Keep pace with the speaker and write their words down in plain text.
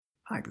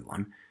Hi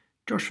everyone,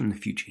 Josh from the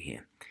future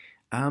here.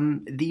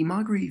 The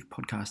Margarieve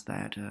podcast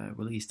that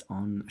released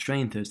on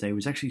Australian Thursday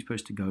was actually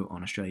supposed to go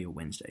on Australia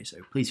Wednesday, so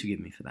please forgive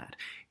me for that.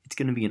 It's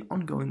going to be an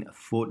ongoing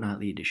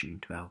fortnightly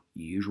addition to our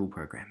usual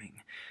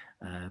programming.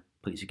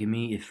 Please forgive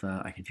me if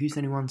I confused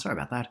anyone, sorry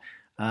about that.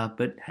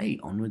 But hey,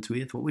 onwards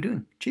with what we're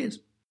doing. Cheers!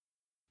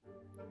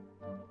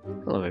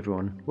 Hello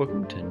everyone,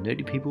 welcome to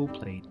Nerdy People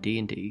Play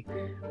D&D,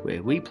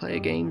 where we play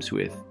games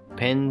with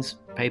pens,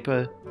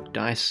 paper,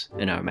 dice,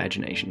 and our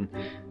imagination.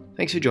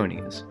 Thanks for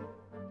joining us.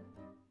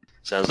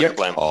 Sounds like a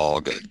plan.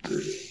 All good.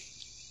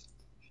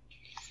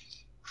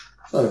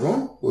 Hello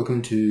everyone,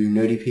 welcome to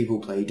Nerdy People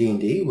Play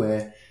D&D,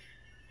 where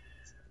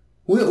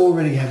we're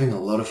already having a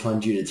lot of fun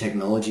due to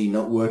technology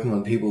not working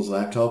on people's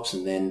laptops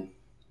and then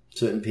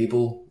certain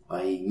people,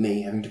 i.e.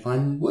 me, having to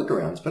find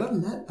workarounds. But other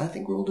than that, I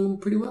think we're all doing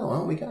pretty well,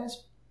 aren't we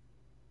guys?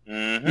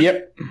 Mm-hmm.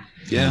 Yep.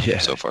 Yeah,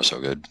 so far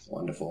so good.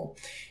 Wonderful.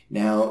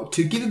 Now,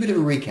 to give a bit of a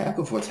recap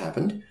of what's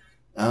happened,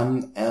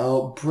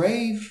 our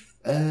brave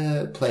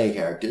player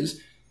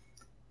characters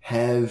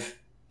have,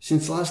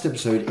 since last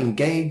episode,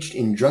 engaged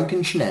in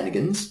drunken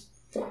shenanigans,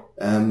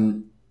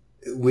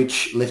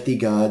 which left the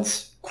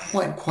guards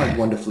quite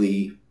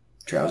wonderfully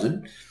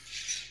trousered.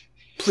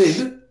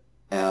 Plib,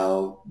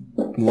 our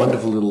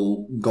wonderful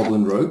little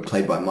goblin rogue,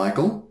 played by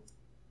Michael.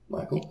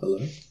 Michael,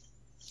 hello.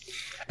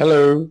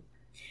 Hello.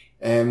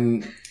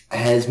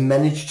 Has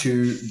managed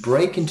to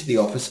break into the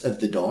office of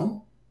the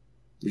Don,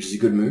 which is a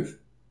good move.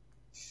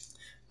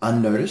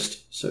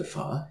 Unnoticed, so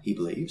far, he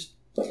believes.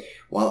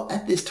 While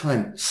at this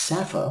time,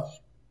 Safa,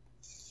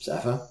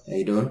 how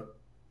you doing?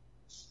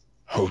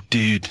 Oh,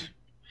 dude.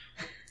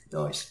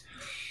 Nice.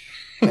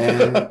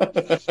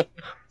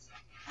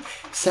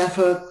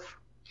 Safa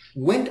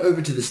went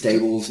over to the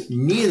stables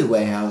near the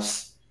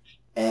warehouse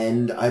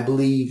and, I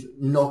believe,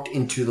 knocked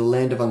into the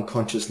land of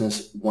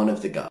unconsciousness one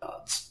of the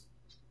guards.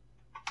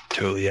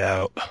 Totally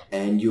out.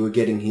 And you were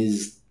getting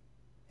his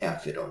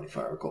outfit on, if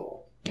I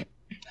recall.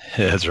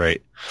 That's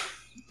right.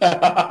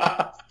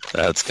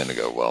 That's going to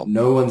go well.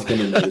 No one's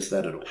going to notice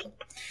that at all.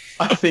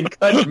 I think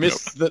I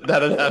missed that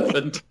had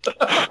happened.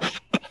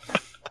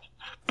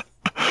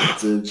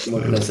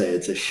 What can I say?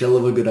 It's a shell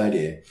of a good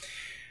idea.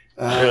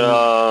 And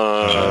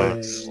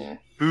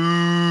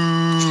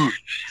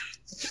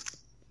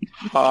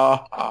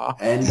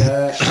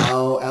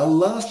our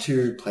last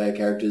two player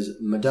characters,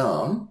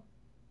 Madame,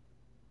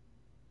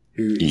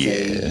 who is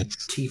a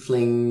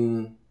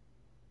tiefling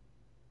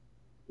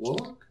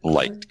warlock?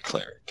 Light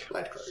cleric.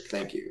 Light cleric,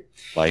 thank you.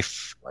 Light.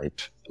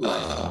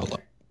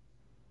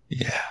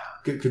 Yeah.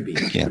 Could be.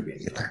 Yeah. Could be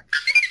anything.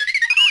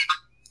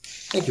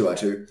 Thank you,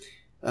 R2.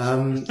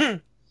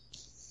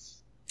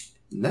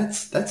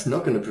 That's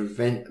not going to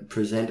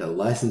present a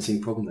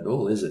licensing problem at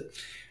all, is it?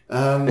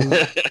 We'll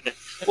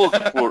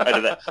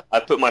edit that. I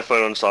put my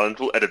phone on silent.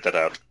 We'll edit that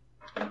out.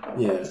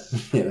 Yeah,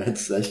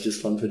 that's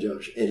just fun for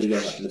Josh. Edit it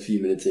out in a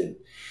few minutes in.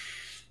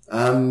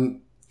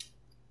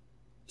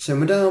 So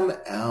Madame,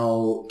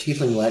 our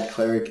tiefling light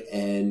cleric,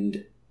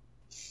 and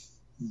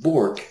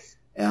Bork,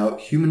 our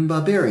human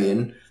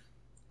barbarian,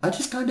 are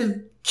just kind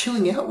of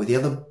chilling out with the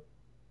other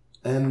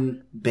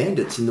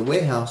bandits in the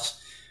warehouse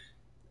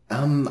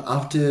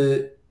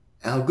after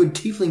our good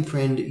tiefling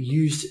friend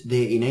used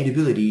their innate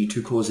ability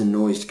to cause a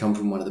noise to come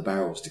from one of the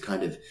barrels to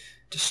kind of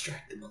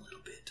distract them a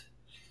little bit.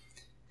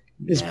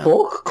 Is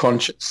Bork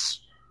conscious?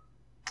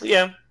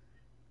 Yeah.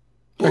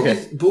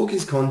 Bork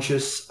is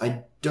conscious.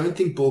 I don't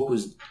think Bork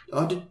was...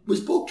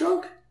 was Bork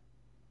drunk?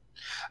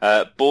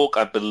 Bork,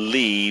 I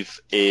believe,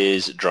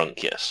 is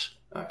drunk, yes.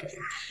 Okay.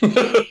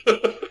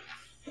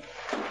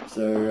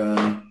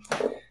 So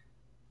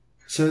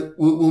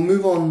we'll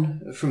move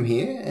on from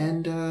here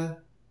and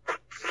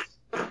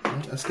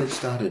let us get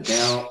started.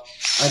 Now,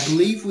 I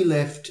believe we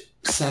left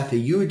Safa.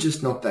 You had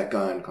just knocked that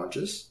guy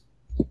unconscious.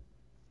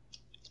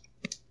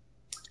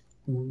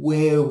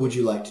 Where would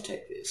you like to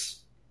take this?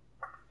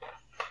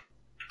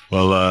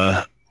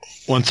 Well,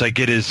 once I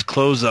get his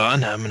clothes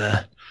on, I'm going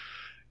to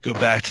go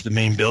back to the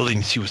main building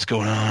and see what's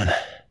going on.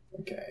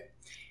 Okay.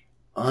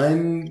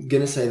 I'm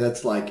going to say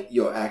that's like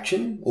your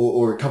action,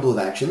 or a couple of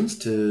actions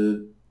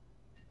to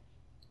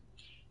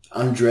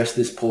undress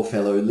this poor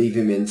fellow, leave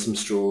him in some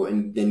straw,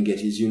 and then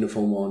get his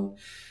uniform on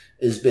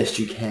as best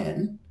you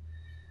can.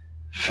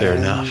 Fair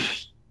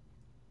enough.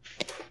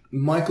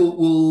 Michael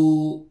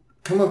will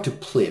come up to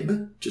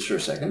Plib just for a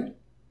second.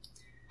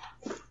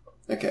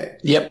 Okay.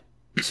 Yep.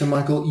 So,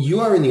 Michael, you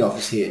are in the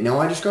office here.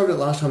 Now, I described it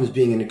last time as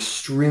being an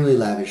extremely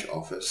lavish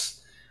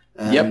office.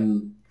 Yep.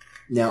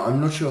 Now, I'm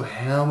not sure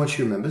how much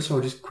you remember, so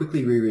I'll just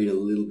quickly reread a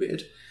little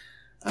bit.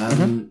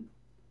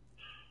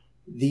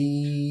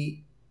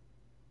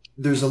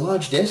 There's a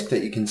large desk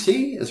that you can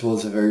see, as well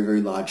as a very, very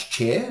large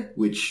chair,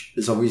 which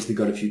has obviously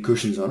got a few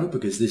cushions on it,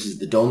 because this is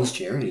the Don's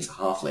chair, and he's a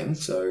halfling,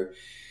 so,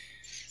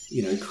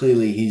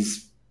 clearly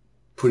he's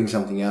putting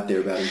something out there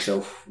about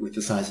himself with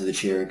the size of the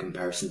chair in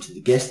comparison to the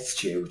guest's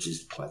chair, which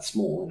is quite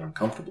small and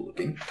uncomfortable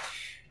looking.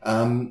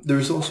 There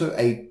is also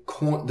a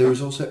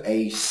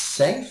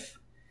safe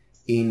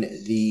in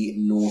the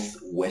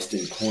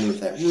northwestern corner of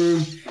that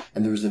room,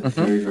 and there is a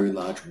very, very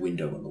large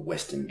window on the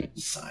western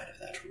side of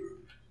that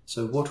room.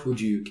 So what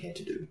would you care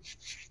to do?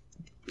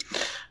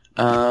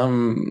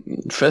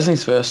 First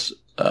things first,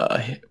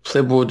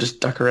 Plib will just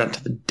duck around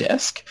to the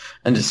desk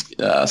and just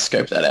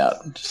scope that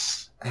out.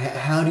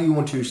 How do you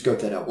want to scope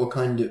that out? What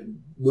kind of...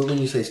 When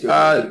you say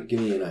scope, give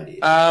me an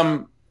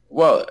idea.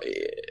 Well,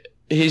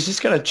 he's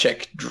just going to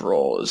check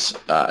drawers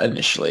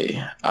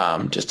initially,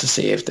 just to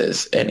see if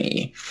there's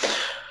any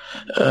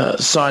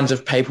signs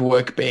of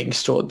paperwork being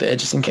stored there,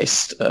 just in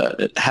case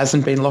it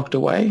hasn't been locked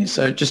away.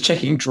 So just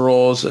checking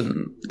drawers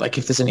and like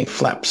if there's any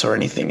flaps or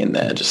anything in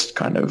there, just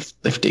kind of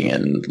lifting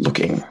and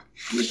looking.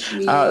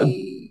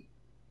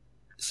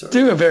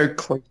 Do a very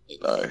cleanly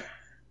though.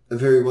 A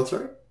very what?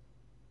 Sorry.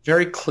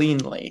 Very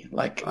cleanly,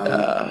 like trying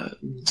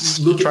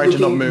looking, to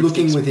not move.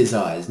 Looking things. with his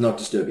eyes, not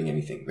disturbing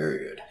anything. Very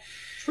good.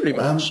 Pretty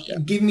much. Yeah.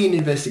 Give me an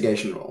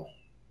investigation roll.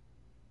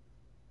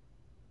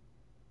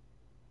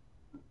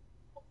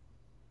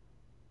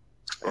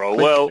 Roll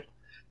well.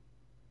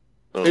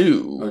 Oh.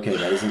 Ooh. Okay,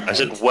 that isn't. I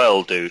said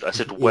well, dude. I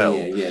said well.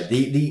 Yeah.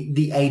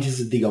 The age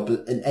is the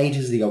opposite. An age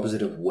is the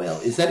opposite of well.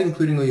 Is that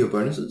including all your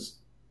bonuses?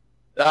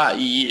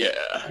 Yeah.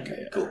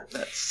 Okay, cool.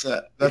 That's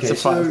Okay, a 5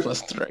 so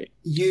plus 3.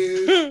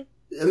 You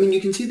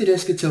can see the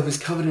desk itself is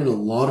covered in a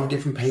lot of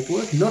different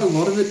paperwork. Not a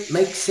lot of it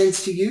makes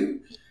sense to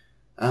you.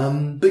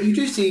 But you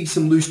do see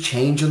some loose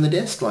change on the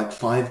desk, like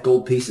 5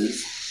 gold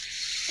pieces.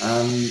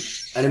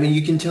 And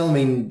you can tell,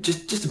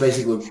 just a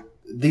basic look,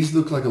 these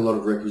look like a lot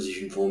of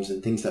requisition forms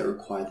and things that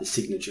require the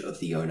signature of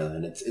the owner,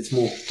 and it's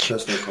more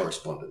personal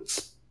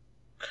correspondence.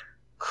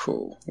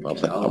 Cool. Well,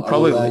 Okay, then I'll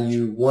probably allow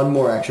you one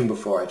more action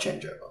before I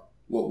change over.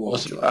 What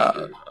would you like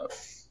to do?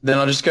 Then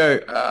I'll just go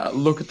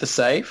look at the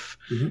safe,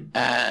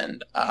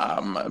 and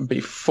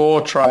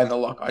before trying the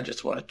lock, I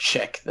just want to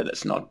check that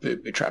it's not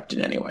booby-trapped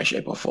in any way,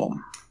 shape, or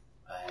form.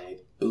 I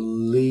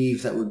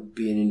believe that would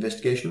be an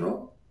investigation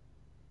roll.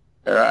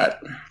 All right,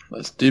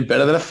 let's do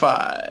better than a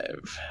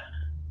 5.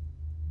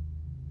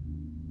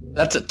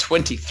 That's a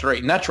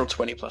 23, natural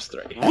 20 plus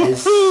 3.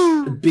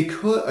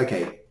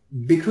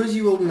 Because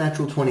you rolled a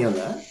natural 20 on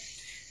that,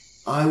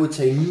 I would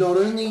say not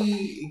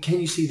only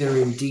can you see there are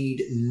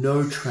indeed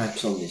no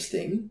traps on this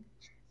thing,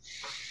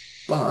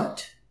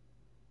 but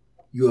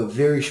you are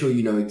very sure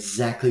you know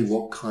exactly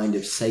what kind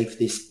of safe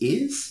this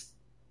is.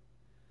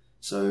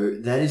 So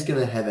that is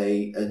going to have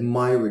a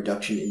minor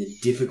reduction in the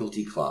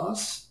difficulty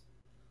class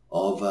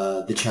of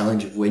the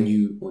challenge of when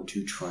you want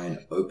to try and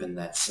open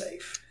that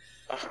safe.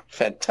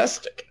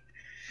 Fantastic.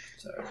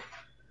 So,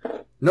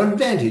 not an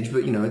advantage,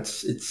 but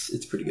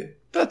it's pretty good.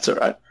 That's all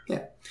right.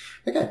 Yeah.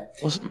 Okay.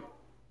 Awesome.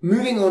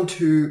 Moving on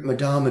to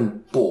Madame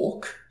and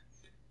Bork.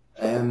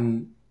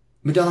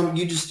 Madame,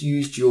 you just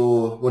used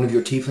one of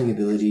your tiefling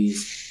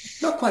abilities,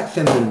 not quite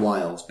feminine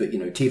wiles, but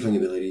tiefling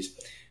abilities,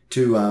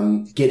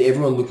 to get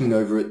everyone looking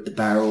over at the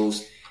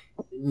barrels.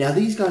 Now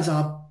these guys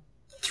are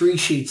 3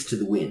 sheets to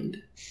the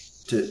wind,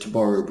 to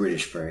borrow a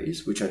British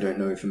phrase, which I don't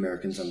know if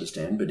Americans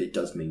understand, but it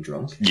does mean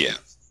drunk. Yeah.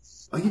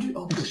 Oh, you do?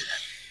 Oh, good.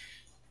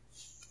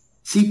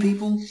 See,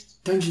 people,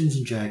 Dungeons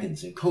and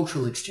Dragons and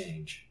cultural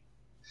exchange.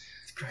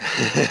 It's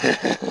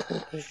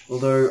great.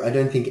 Although I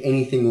don't think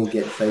anything will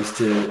get Face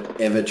to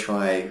ever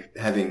try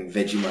having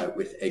Vegemite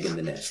with egg in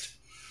the nest.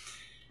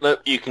 No,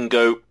 you can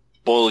go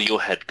boil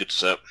your head, good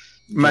sir.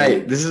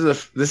 Mate, this is a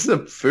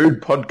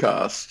food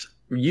podcast.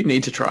 You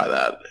need to try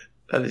that.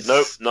 That is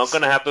Nope, not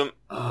going to happen.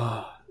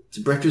 Ah, it's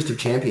a breakfast of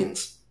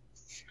champions.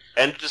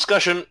 End of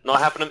discussion. Not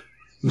happening.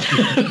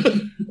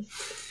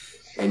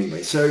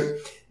 Anyway, so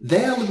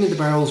they are looking at the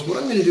barrels. What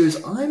I'm going to do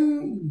is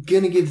I'm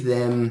going to give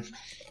them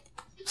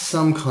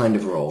some kind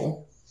of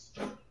roll.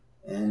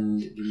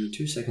 And give me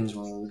 2 seconds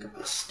while I look up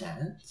the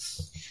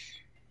stats.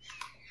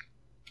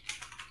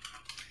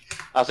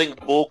 I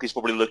think Bork is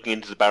probably looking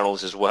into the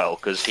barrels as well,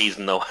 because he's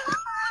no...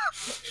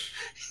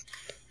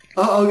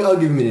 I'll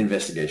give him an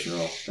investigation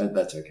roll.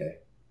 That's okay.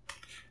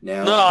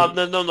 Now, No,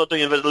 I'm not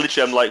doing it.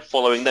 Literally, I'm like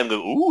following them,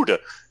 going, ooh,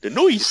 the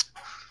noise.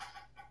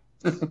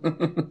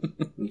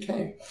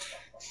 Okay.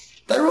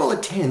 They roll a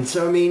 10,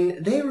 so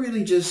they're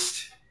really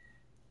just...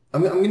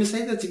 I'm going to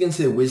say that's against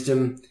their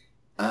wisdom,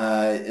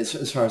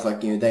 as far as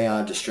they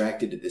are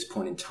distracted at this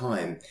point in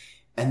time.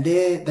 And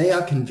they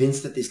are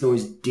convinced that this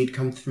noise did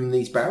come from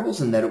these barrels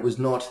and that it was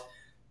not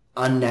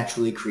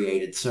unnaturally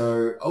created.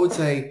 So I would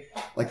say,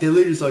 their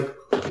leader's like,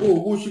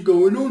 oh, what's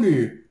going on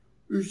here?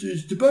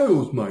 It's the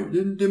barrels, mate.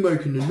 They're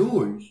making a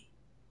noise.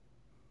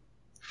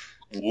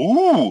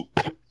 Ooh.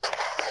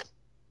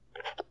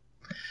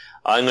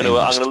 I'm gonna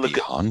look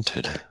at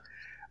haunted.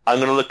 I'm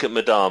gonna look at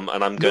Madame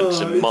and I'm going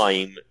to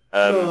mime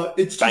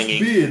it's banging.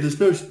 just beer. There's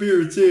no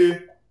spirits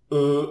here.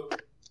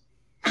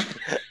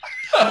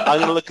 I'm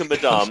gonna look at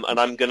Madame and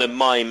I'm gonna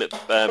mime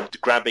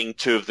grabbing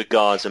 2 of the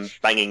guards and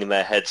banging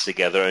their heads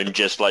together and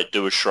just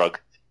do a shrug,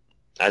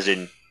 as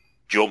in,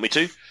 do you want me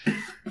to?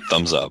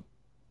 Thumbs up.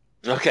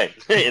 Okay,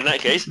 in that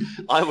case,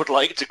 I would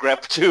like to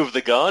grab 2 of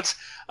the guards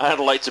and I'd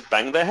like to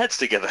bang their heads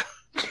together.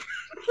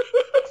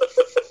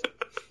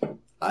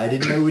 I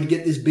didn't know we'd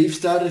get this beef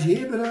started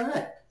here, but all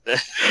right.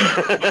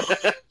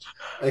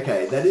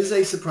 Okay, that is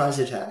a surprise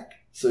attack,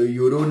 so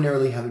you would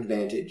ordinarily have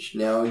advantage.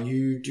 Now,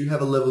 you do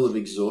have a level of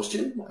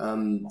exhaustion.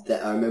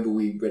 That I remember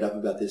we read up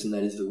about this, and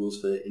that is the rules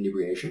for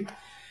inebriation.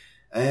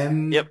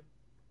 Yep.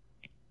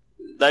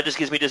 That just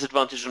gives me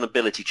disadvantage on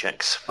ability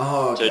checks.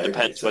 Oh, okay, so it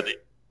depends okay,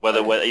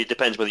 whether it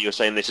depends whether you're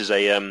saying this is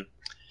a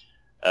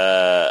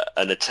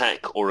an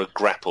attack or a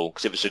grapple.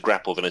 Because if it's a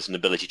grapple, then it's an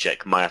ability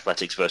check. My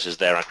athletics versus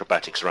their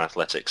acrobatics or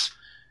athletics.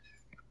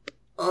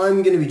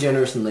 I'm going to be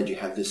generous and let you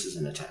have this as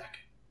an attack.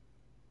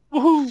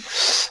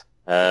 Woohoo!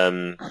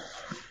 An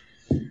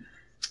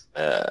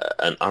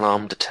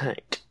unarmed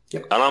attack.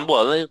 Yep.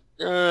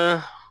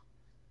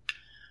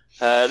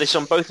 This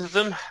on both of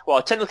them.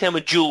 Well, technically I'm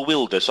a dual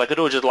wielder, so I could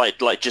always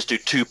just do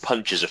 2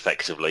 punches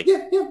effectively.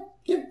 Yeah,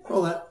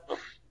 all that.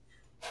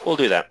 We'll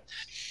do that.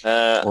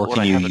 Or what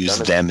can I you haven't use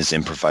done is- them as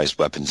improvised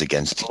weapons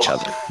against each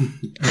other?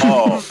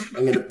 Oh,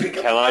 I'm going to pick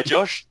up. can I,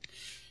 Josh?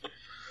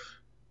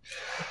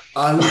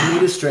 I will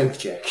need a strength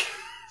check.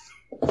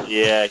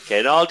 Yeah,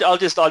 okay. No, I'll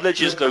let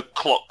you just go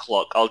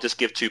clock. I'll just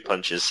give 2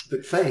 punches.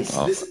 But Face,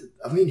 Oh.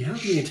 how can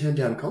you turn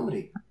down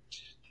comedy?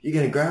 You're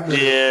going to grab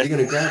Yeah. you're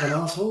going to grab an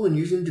asshole and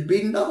use him to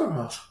beat another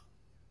asshole.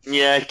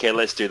 Yeah, okay,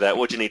 let's do that.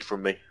 What do you need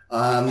from me?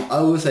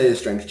 I will say a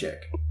strength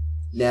check.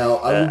 Now,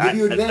 I will give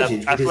you advantage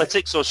because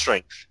athletics or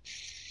strength?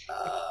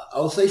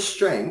 I'll say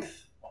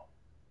strength,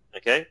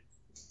 Okay.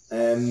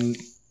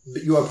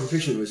 but you are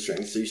proficient with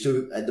strength, so you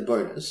still add the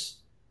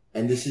bonus.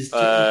 And this is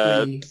Uh,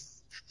 technically...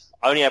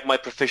 I only have my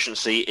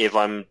proficiency if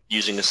I'm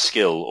using a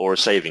skill or a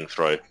saving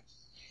throw.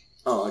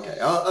 Oh, okay.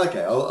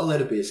 I'll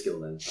let it be a skill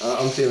then.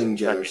 I'm feeling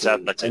generous,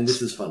 Okay, that's and it.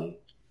 this is funny.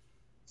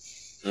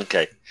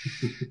 Okay.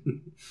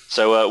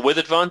 So with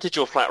advantage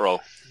or flat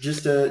roll?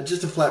 Just a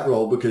flat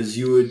roll because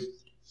you would...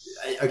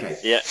 Okay.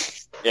 Yeah.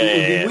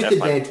 Yeah, With that's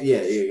fine. advantage,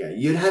 yeah.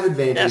 You'd have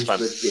advantage, That's fine.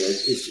 but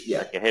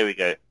yeah. Okay, here we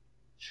go.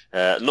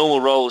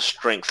 Normal roll,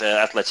 strength,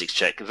 athletics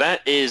check.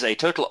 That is a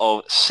total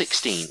of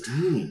 16.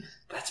 16.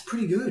 That's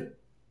pretty good.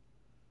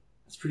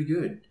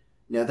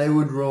 Now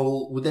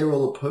would they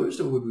roll opposed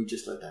or would we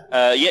just let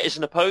that? Yeah, it's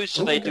an opposed,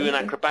 so Oh, they okay, do an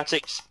okay.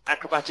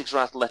 acrobatics or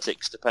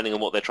athletics, depending on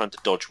what they're trying to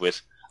dodge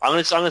with. I'm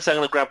going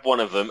to grab one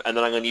of them, and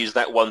then I'm going to use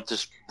that one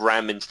to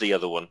ram into the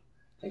other one.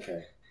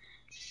 Okay.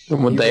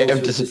 And would He they rolls have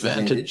with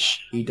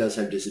disadvantage? He does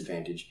have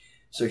disadvantage.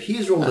 So he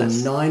has rolled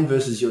Nice. a 9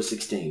 versus your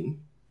 16.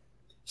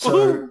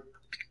 So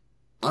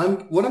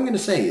what I'm going to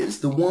say is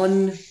the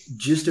one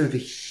just over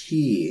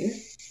here,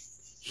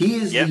 he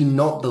is Yep.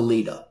 not the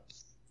leader.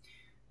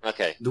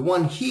 Okay. The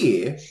one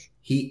here,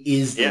 he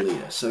is the Yep.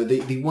 leader. So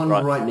the one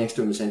Right. right next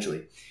to him,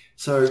 essentially.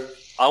 So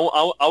I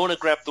want to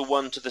grab the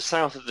one to the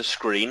south of the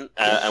screen,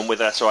 and with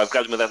that, so I've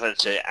grabbed him with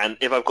that, and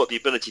if I've got the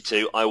ability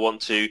to, I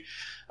want to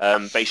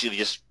basically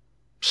just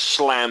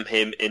slam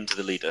him into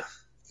the leader.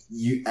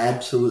 you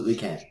absolutely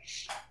can.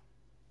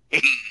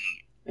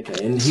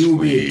 Okay, and he will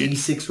be a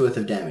D6 worth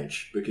of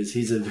damage because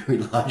he's a very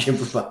large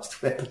improvised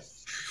weapon.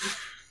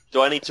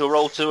 Do I need to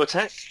roll to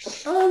attack?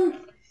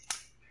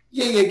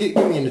 Yeah, give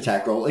me an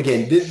attack roll.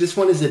 Again, this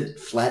one is a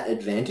flat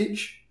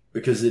advantage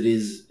because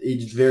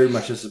it's very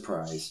much a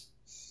surprise.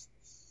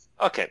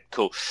 Okay,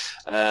 cool.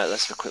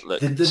 Let's have a quick look.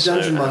 The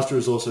Dungeon So, Master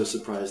is also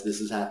surprised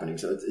this is happening,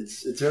 so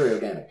it's very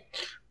organic.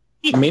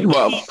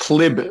 Meanwhile,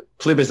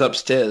 Plib is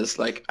upstairs,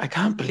 like, I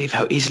can't believe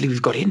how easily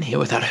we've got in here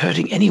without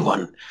hurting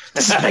anyone.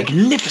 This is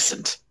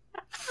magnificent.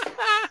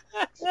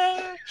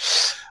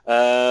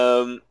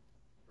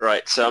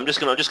 Right, so I'm just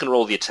gonna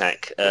roll the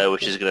attack,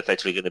 which is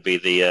effectively going to be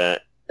the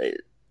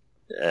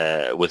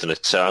with an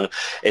so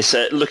it's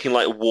looking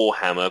like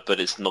Warhammer, but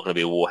it's not going to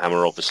be a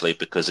Warhammer, obviously,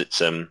 because it's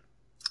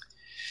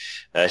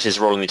says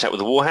rolling the attack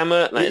with a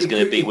Warhammer. That is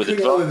going to be with it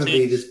could however advantage.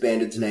 be this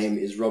bandit's name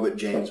is Robert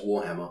James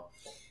Warhammer.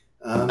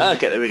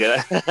 Okay, there we go.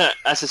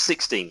 That's a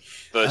 16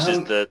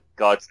 versus the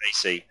guard's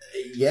AC.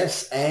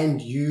 Yes,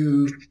 and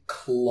you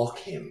clock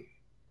him.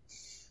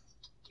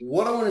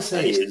 What I want to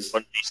say is...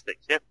 1d6,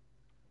 yeah.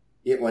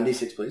 Yeah,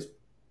 1d6, please.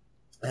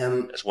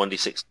 That's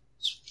 1d6.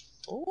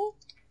 4?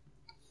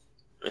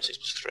 6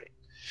 plus 3.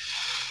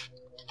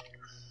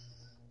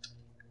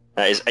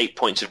 That is 8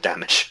 points of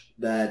damage.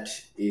 That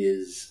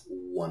is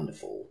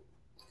wonderful.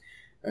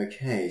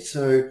 Okay,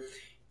 so...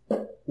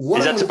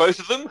 Is that to both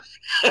of them?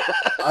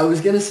 I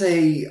was going to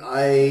say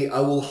I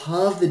will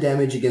halve the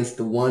damage against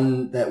the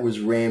one that was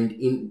rammed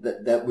in...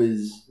 That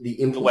was the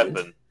The implement.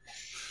 weapon.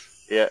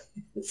 Yeah.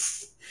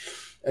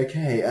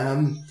 Okay,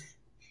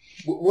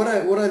 what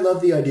I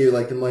love the idea,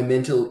 like my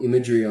mental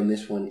imagery on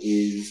this one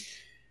is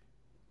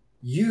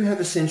you have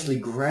essentially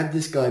grabbed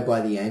this guy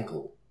by the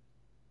ankle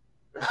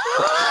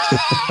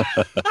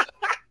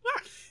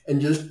and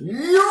just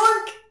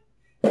yoink!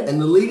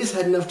 And the leader's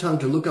had enough time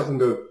to look up and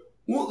go,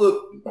 what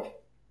the...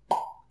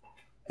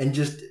 And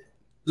just,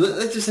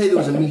 let's just say there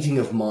was a meeting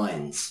of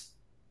minds.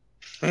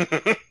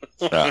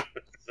 Yeah.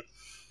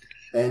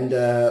 And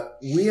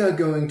we are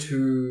going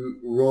to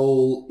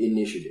roll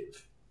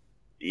initiative.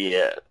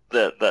 Yeah,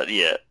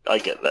 yeah, I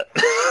get that.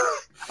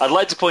 I'd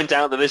like to point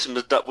out that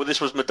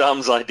this was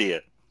Madame's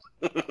idea.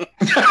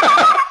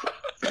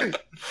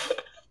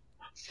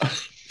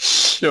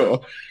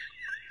 Sure.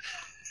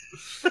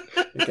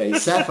 Okay,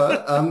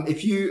 Safa,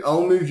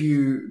 I'll move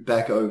you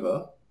back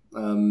over,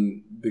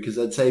 because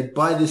I'd say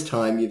by this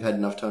time you've had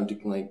enough time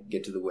to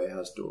get to the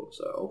warehouse door,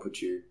 so I'll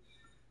put you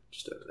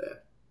just over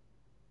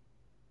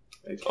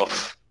there. Okay.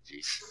 Oh,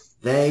 jeez.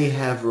 They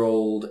have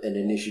rolled an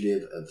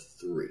initiative of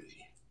 3.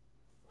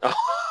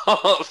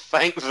 Oh,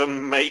 thank the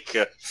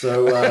maker.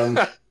 So,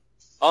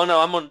 Oh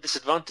no, I'm on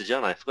disadvantage,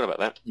 aren't I? I forgot about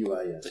that. you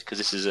are, yes. Because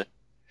this is a...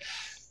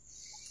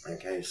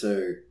 Okay,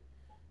 so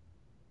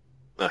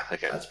Oh,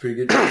 okay. that's pretty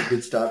good. That's a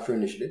good start for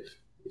initiative.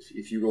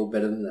 If you roll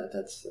better than that,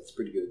 that's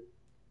pretty good.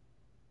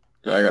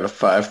 I got a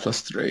 5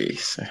 plus 3,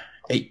 so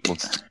 8.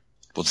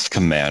 What's the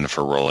command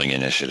for rolling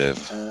initiative?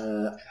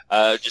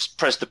 Just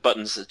press the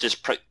buttons.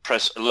 Just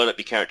press load up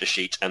your character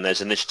sheet, and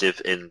there's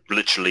initiative in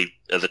literally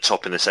at the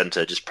top in the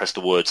center. Just press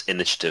the words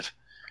initiative.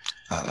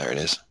 Oh, there it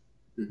is.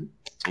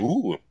 Mm-hmm.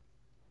 Ooh.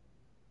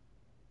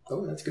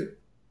 Oh, that's good.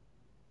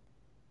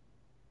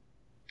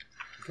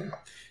 Okay.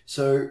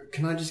 So,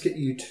 can I just get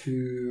you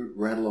to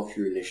rattle off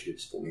your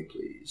initiatives for me,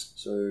 please?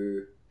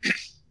 So, it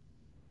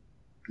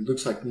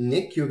looks like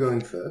Nick, you're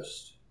going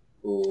first.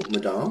 Or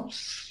Madame.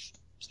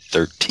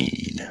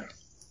 13.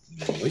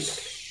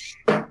 Nice.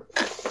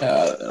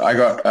 I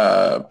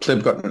got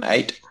Plib got an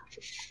 8.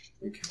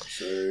 Okay,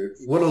 so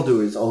what I'll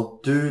do is I'll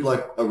do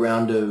like a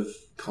round of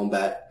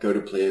combat, go to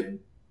pleb,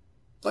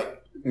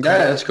 like Yeah,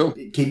 that's cool.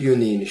 keep you in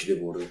the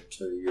initiative order,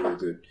 so you're all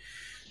good.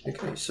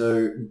 Okay,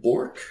 so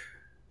Bork.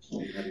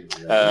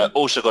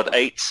 Also got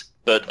 8,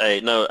 but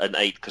an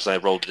 8 because I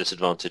rolled a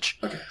disadvantage.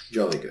 Okay,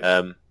 jolly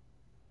good.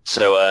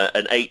 So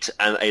an 8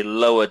 and a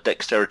lower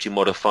dexterity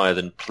modifier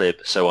than Plib.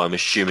 So I'm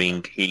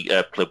assuming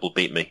Plib will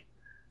beat me.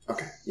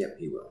 Okay, yep,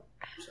 he will.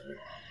 So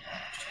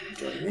just going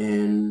to join him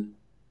in.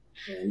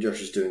 And Josh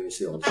is doing this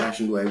the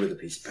old-fashioned way with a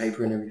piece of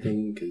paper and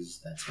everything,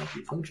 because that's how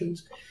he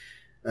functions.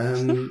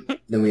 Then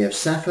we have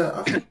Safa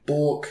after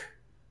Bork,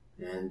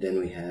 and then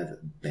we have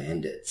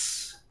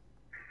Bandits.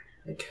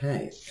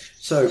 Okay,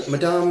 so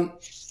Madame,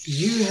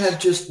 you have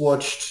just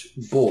watched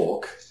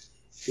Bork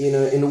in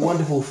a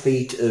wonderful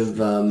feat of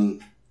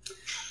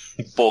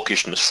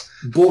Borkishness.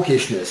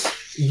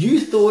 You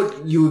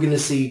thought you were going to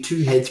see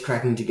two heads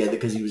cracking together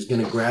because he was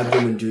going to grab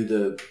them and do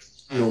the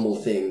normal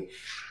thing,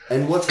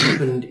 and what's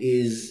happened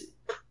is,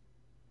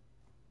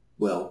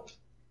 well,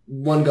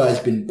 one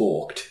guy's been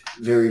borked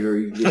very,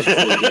 very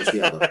viciously against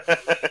the other.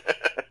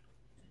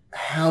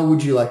 How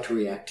would you like to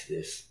react to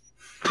this?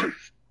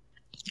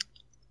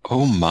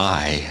 Oh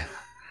my.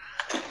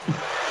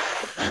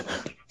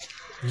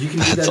 You can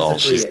do That's all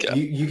she's that as a got.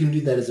 free. You can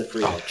do that as a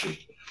free action.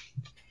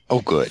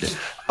 Oh, good.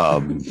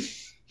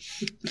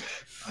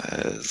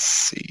 Let's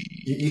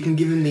see. You can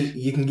give him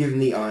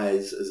the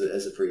eyes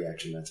as a free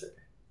action. That's okay.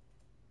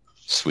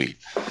 Sweet.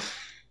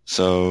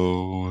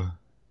 So,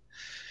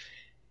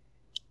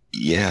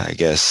 yeah, I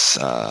guess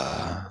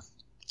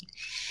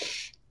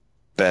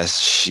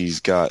best she's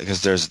got,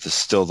 because there's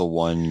still the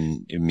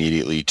one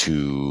immediately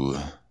to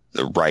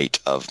the right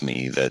of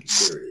me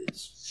that's... There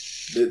is.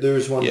 There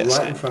is one Yes,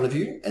 right in front of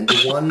you, and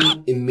the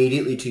one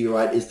immediately to your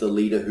right is the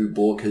leader who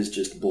Bork has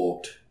just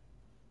borked.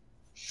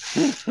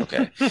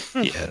 Okay.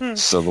 Yeah.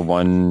 So the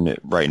one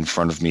right in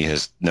front of me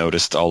has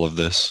noticed all of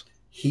this?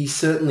 He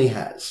certainly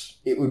has.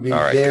 It would be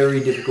All right. very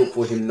difficult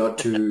for him not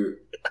to,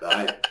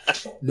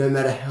 no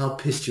matter how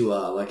pissed you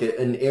are, like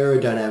an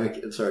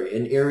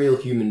aerial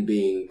human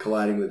being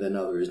colliding with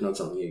another is not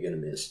something you're going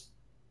to miss.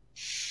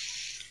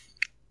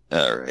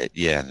 All right.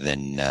 Yeah,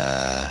 then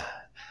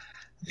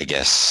I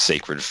guess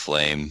Sacred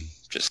Flame,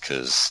 just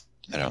because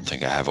I don't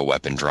think I have a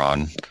weapon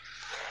drawn.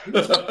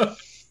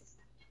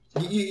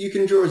 You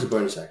can draw as a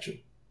bonus action.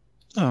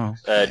 Oh.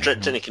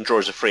 Then he can draw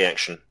as a free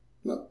action.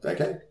 No,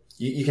 okay.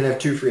 You can have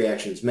two free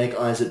actions. Make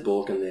eyes at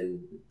Bork and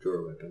then draw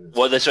a weapon.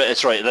 Well, that's right.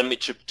 That's right. Let me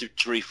to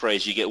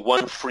rephrase. You get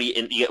one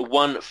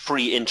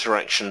free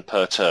interaction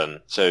per turn.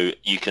 So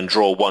you can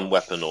draw one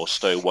weapon, or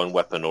stow one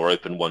weapon, or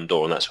open one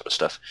door, and that sort of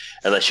stuff.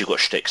 Unless you've got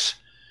shticks,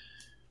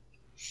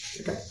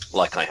 Okay.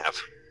 like I have.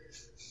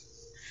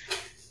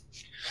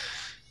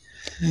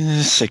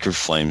 Sacred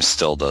Flame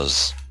still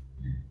does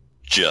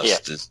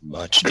just as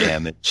much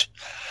damage.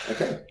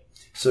 Okay.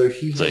 So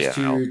he has So, yeah,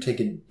 to I'll- take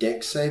a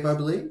dex save, I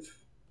believe.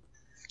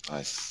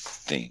 I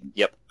think.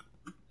 Yep.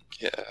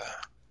 Yeah.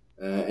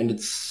 And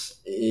it's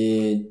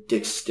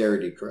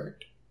dexterity,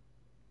 correct?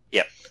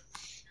 Yep.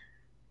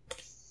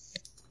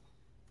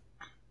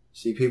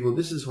 See, people,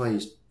 this is why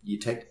you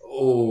take...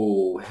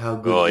 Oh, how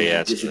good Oh, is yeah,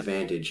 the it's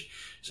disadvantage.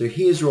 So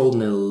he has rolled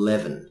an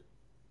 11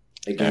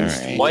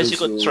 against... All right. Why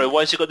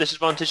has he got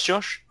disadvantage,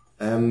 Josh?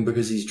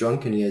 Because he's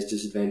drunk and he has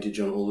disadvantage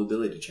on all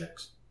ability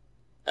checks.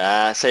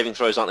 Saving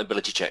throws aren't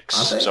ability checks.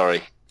 Aren't they?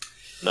 Sorry.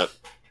 No.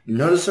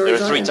 Not as sorry There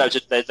as are I three am.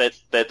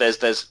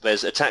 types.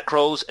 There's attack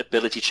rolls,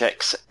 ability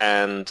checks,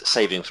 and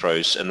saving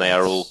throws, and they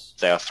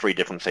are three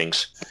different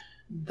things.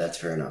 That's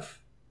fair enough.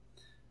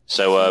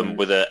 So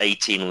with a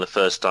 18 on the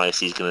first dice,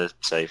 he's going to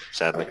save.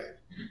 Sadly, Okay.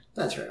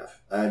 That's fair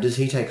enough. Does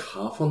he take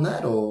half on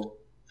that, or...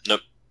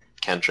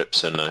 cantrip.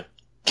 So no.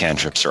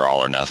 Cantrips are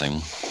all or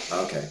nothing.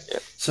 Okay.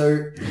 Yep.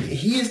 So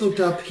he has looked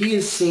up, he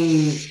has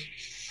seen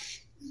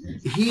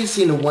he has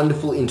seen a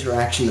wonderful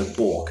interaction of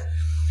Bork,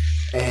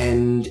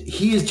 and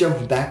he has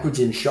jumped backwards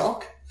in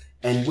shock,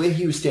 and where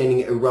he was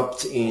standing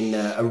erupts in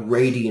a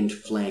radiant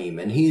flame,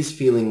 and he is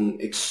feeling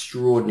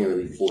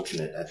extraordinarily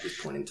fortunate at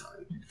this point in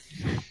time.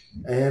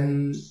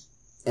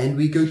 And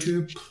we go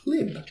to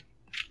Plib.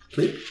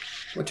 Plib,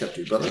 what you up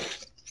to, brother?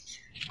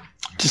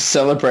 Just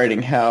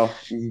celebrating how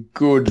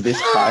good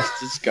this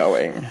heist is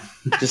going.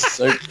 Just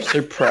so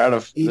proud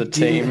of the It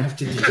team. didn't have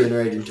to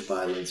degenerate into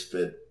violence,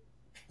 but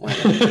why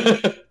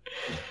not?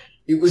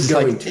 It was It's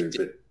going like- to,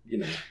 but, you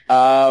know.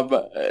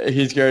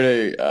 He's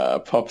going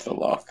to pop the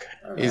lock.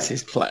 All Is right.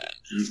 his plan.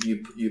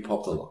 You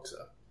pop the lock,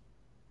 sir.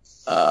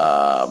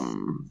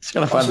 He's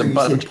going to find Also, the you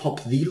button. said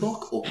pop the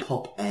lock or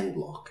pop and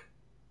lock?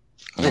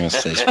 I'm going to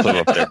say split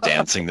up there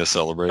dancing to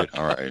celebrate.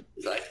 All right.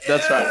 He's like,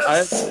 That's right.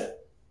 "Yes!"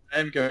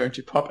 I'm going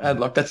to pop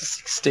and lock. That's a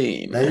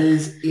 16. That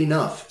is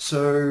enough.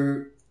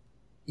 So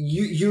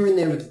you're in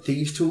there with the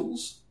thieves'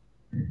 tools.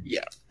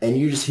 Yeah. And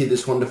you just hear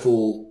this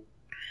wonderful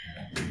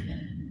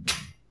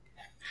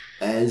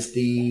as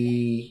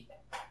the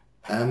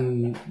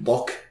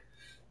lock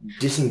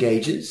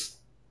disengages,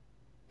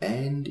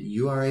 and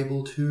you are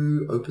able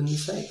to open the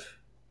safe.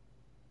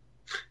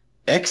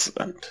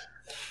 Excellent.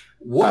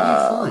 What you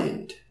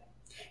find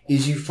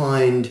is you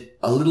find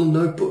a little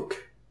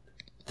notebook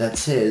that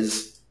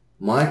says,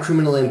 "My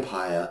criminal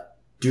empire,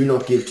 do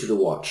not give to the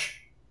watch."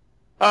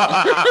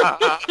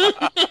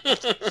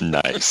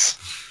 Nice.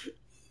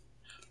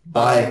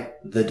 By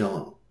the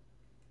Don.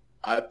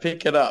 I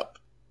pick it up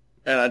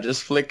and I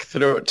just flick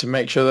through it to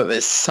make sure that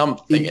there's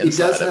something It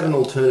inside does have of an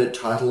alternate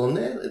title on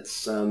there.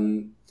 It's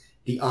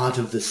The Art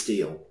of the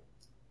Steal.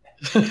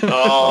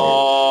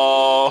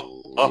 Oh.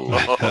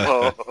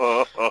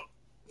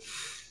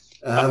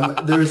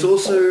 There is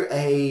also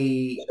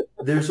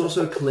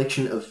a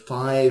collection of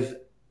 5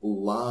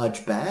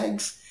 large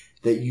bags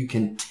that you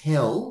can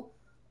tell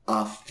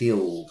are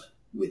filled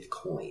with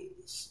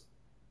coins.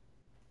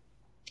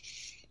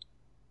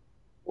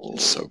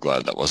 So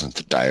glad that wasn't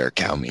the dire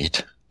cow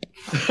meat.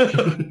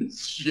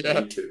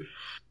 Yeah. Me too.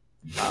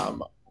 I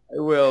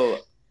will.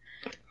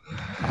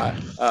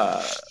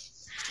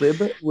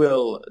 Flib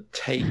will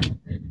take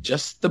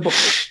just the book.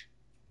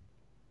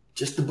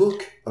 Just the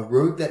book. A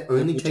road that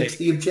only Will takes take-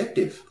 the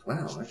objective.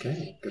 Wow,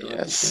 okay. Good to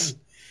Yes.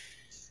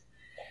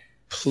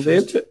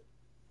 understand. Flib.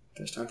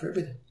 First time for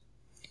everything.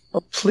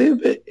 Well,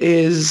 Plib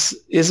is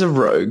a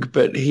rogue,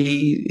 but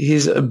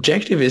his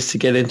objective is to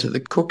get into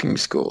the cooking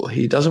school.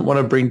 He doesn't want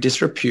to bring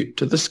disrepute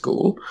to the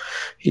school.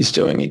 He's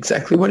doing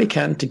exactly what he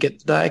can to get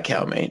the dire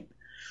cow meat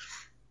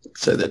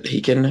so that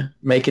he can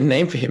make a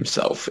name for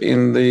himself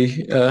in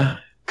the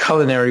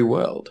culinary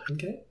world.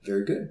 Okay,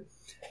 very good.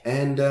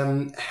 And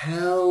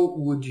how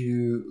would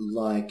you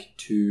like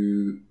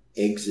to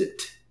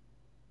exit?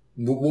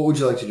 What would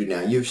you like to do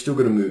now? You've still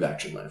got a move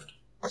action left.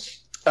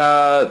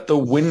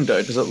 The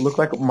window, does it look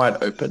like it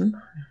might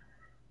open?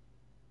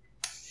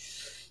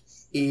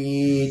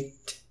 It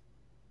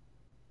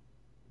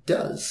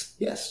does,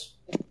 yes.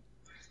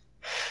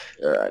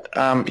 All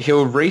right.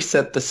 He'll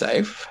reset the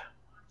safe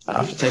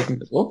after taking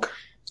the book.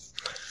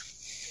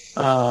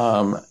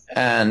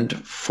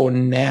 And for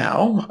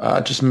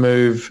now, just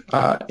move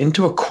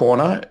into a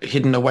corner,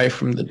 hidden away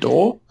from the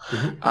door,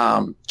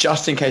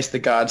 just in case the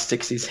guard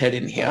sticks his head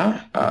in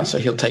here. So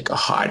he'll take a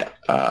hide,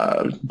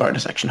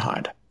 bonus action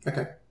hide.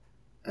 Okay.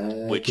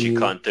 Which can you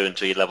can't do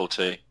until you're level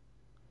 2.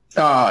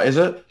 Is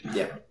it?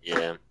 Yeah.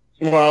 Yeah.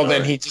 Well,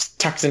 then he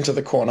just tucks into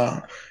the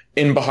corner,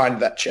 in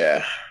behind that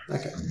chair.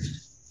 Okay.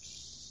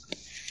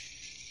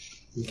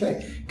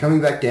 Okay.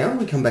 Coming back down,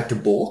 we come back to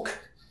Bork.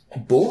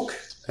 Bork.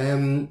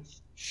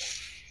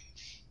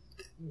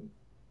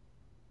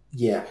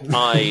 Yeah.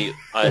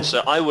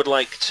 So I would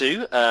like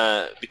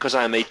to, because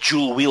I am a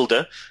dual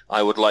wielder,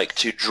 I would like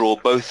to draw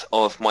both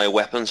of my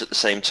weapons at the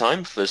same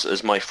time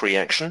as my free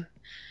action.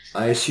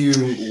 I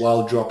assume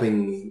while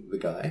dropping the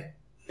guy.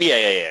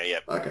 Yeah.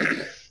 Okay.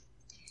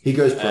 He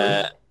goes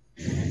prone.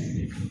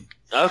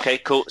 Okay,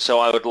 cool. So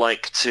I would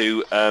like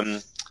to,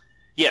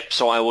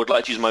 so I would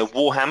like to use my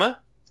warhammer,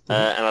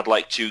 and I'd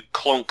like to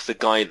clonk the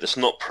guy that's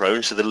not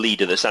prone, so the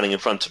leader that's standing in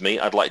front of me.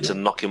 I'd like to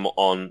knock him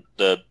on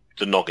the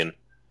noggin.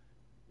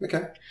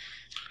 Okay.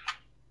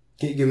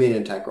 Give me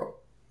an attack roll.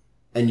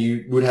 And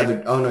you would have you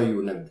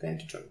wouldn't have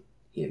advantage on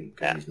him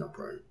because he's not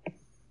prone.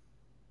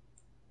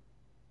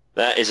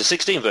 That is a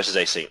 16 versus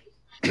AC.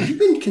 You've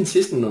been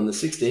consistent on the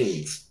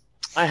 16s.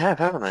 I have,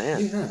 haven't I? Yeah.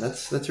 Yeah,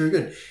 that's very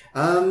good.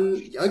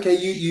 Okay,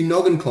 you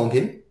noggin clonk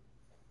him.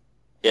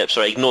 Yep,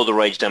 sorry, ignore the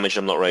rage damage.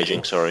 I'm not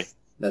raging, sorry.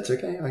 That's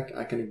okay,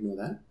 I can ignore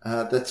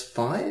that. That's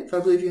 5, I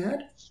believe you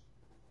had?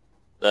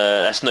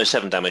 That's no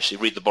 7 damage. You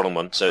read the bottom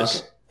one, so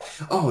it's... Okay.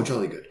 Oh,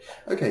 jolly good.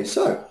 Okay,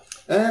 so,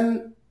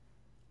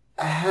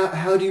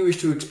 how do you wish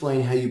to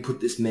explain how you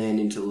put this man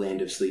into the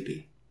land of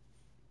Sleepy?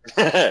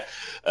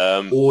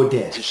 Or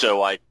death?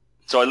 So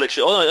I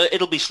literally,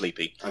 it'll be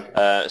Sleepy.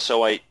 Okay.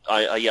 So I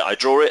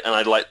draw it, and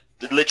I'd like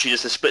literally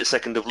just a split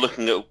second of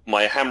looking at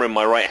my hammer in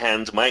my right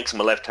hand, my axe in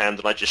my left hand,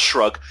 and I just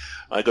shrug.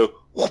 I go,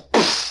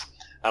 whoosh,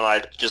 and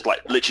I just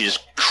literally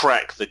just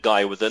crack the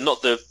guy with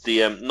not with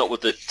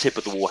the tip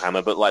of the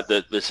warhammer, but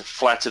the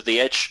flat of the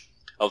edge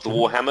of the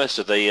warhammer,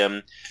 so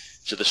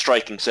the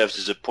striking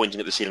surfaces are pointing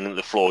at the ceiling and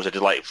the floors. I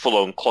did full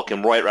on clock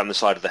him right around the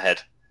side of the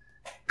head.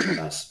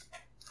 Nice.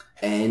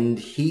 And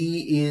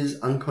he is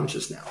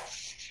unconscious now.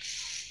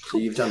 So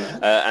you've done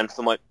that. And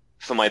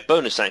for my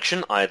bonus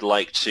action, I'd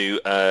like to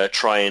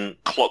try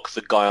and clock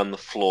the guy on the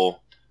floor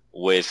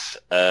with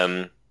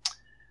the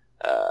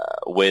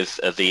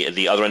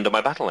other end of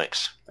my battle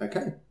axe.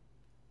 Okay.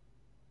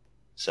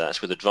 So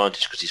that's with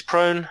advantage because he's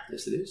prone.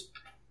 Yes, it is.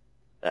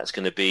 That's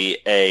going to be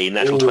a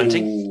natural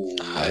 20.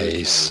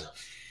 Nice.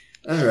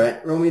 All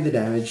right, roll me the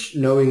damage,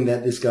 knowing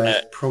that this guy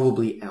is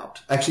probably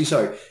out. Actually,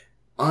 sorry,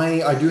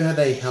 I do have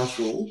a house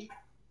rule.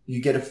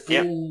 You get a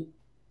full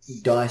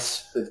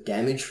dice of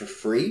damage for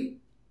free,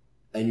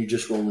 and you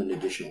just roll an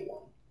additional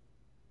one.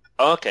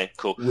 Oh, okay,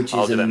 cool. Which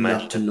I'll is do that enough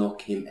magic. to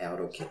knock him out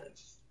or kill him.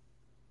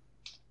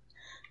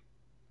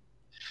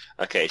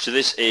 Okay, so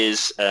this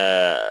is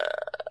so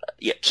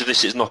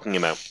this is knocking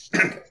him out.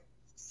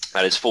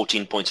 That is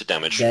 14 points of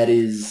damage. That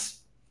is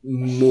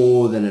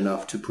more than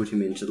enough to put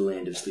him into the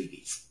land of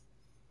sleepies.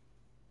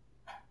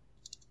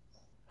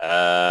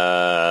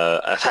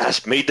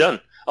 That's me done.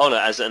 Oh no!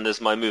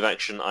 As my move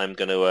action, I'm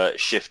going to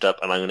shift up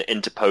and I'm going to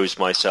interpose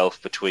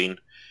myself between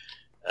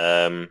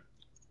Madame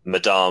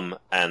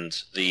and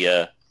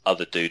the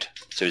other dude.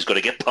 So he's got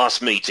to get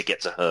past me to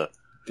get to her.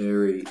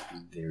 Very,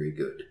 very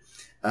good.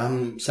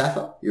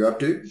 Safa, you're up,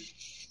 dude.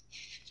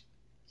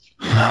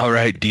 All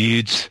right,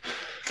 dudes.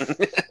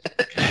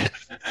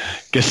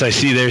 Guess I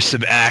see there's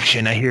some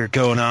action I hear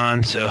going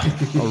on, so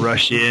I'll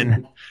rush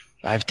in.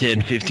 5,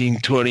 10, 15,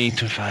 20,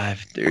 25,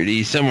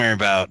 30, somewhere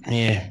about,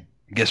 I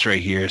guess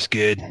right here is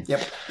good.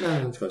 Yep,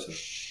 no, that's close enough.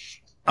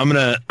 I'm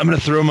gonna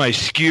throw my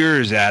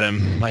skewers at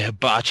him, my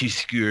hibachi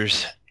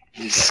skewers.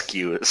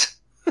 Skewers.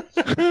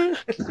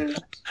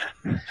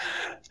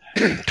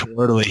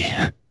 Totally.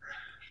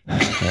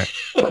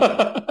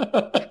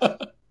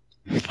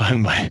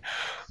 Find my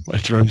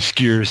thrown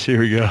skewers. Here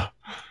we go.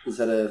 Is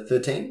that a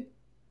 13?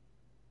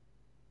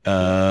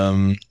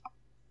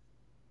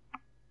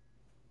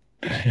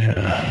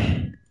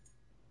 Yeah.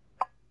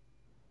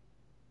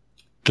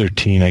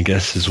 13, I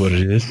guess, is what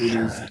it is. It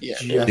is Yeah.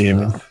 just Damn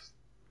it. enough.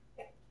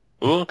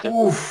 Ooh, okay.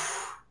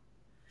 Oof.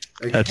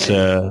 Okay.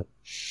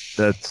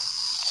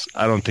 That's.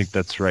 I don't think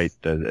that's right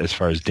as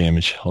far as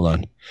damage. Hold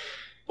on.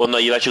 Well, no,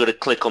 you actually got to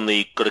click on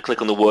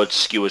the word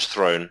skewers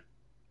thrown.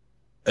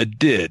 I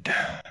did.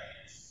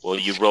 Well,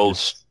 you rolled.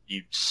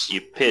 You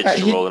appeared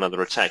to roll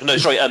another attack. No,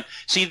 sorry.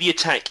 See the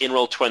attack in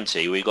roll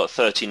 20 where you got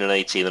 13 and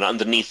 18, and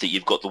underneath it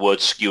you've got the word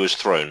skewers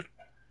thrown.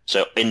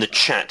 So in the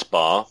chat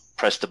bar,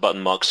 press the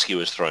button marked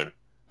skewers thrown.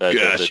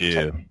 Got you.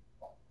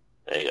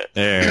 There you go.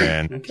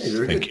 There. Okay,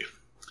 very Thank good. you.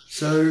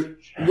 So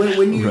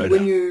when you Right.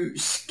 when you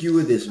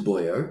skewer this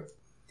boyo,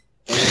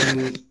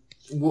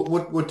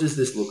 what does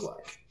this look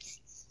like?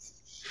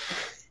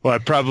 Well,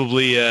 I'd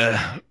probably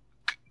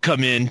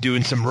come in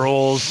doing some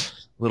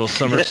rolls, little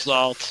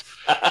somersault,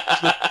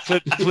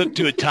 flip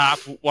to a top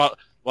while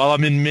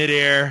I'm in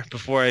midair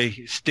before I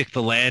stick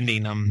the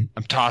landing. I'm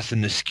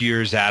tossing the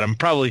skewers at him.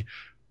 Probably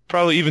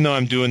even though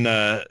I'm doing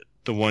the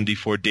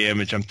 1d4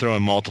 damage, I'm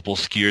throwing multiple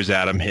skewers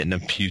at him, hitting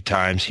him a few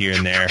times here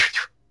and there.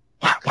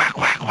 Whack, whack,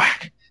 whack,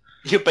 whack.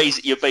 You're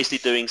basically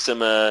doing some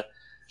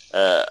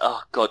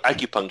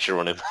acupuncture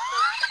on him.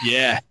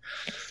 Yeah.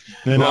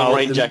 Then Long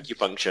range the-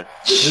 acupuncture.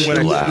 When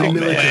I The stick the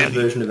military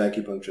landing, version of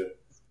acupuncture.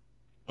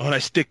 when I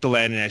stick the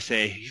landing, I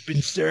say, "You've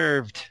been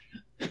served."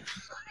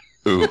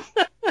 Ooh.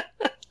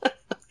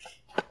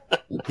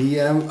 He,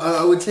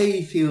 I would say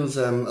he feels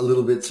a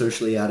little bit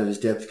socially out of his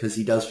depth because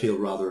he does feel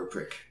rather a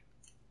prick.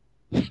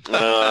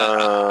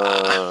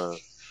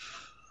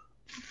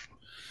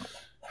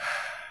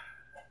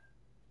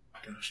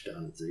 Gosh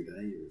darn it,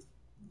 Zuga, you're a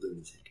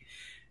lunatic.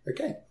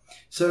 Okay,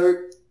 so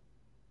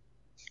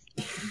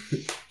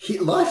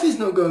life is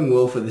not going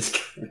well for this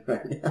guy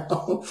right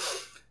now.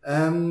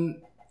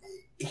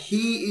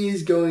 He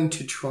is going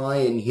to try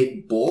and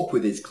hit Bork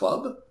with his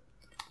club.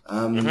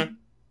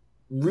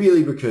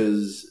 Really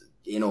because,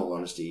 in all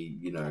honesty,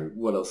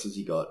 what else has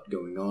he got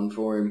going on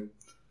for him?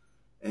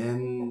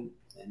 And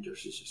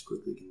Josh is just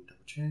quickly going to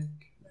double check.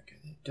 Okay,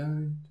 they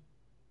don't.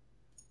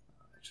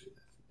 Actually,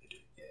 they do.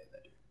 Yeah, they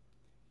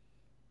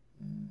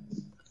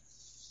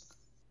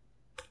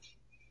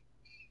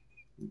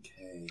do.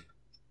 Okay.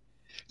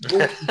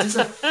 Bork, does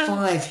a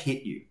 5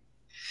 hit you?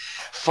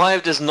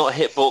 5 does not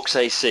hit Bork's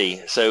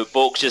AC, so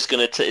Bork's just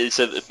going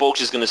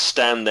to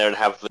stand there and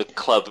have the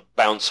club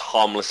bounce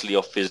harmlessly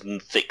off his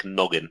thick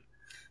noggin.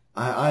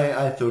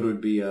 I thought it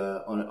would be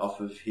off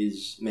of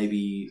his,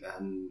 maybe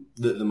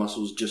the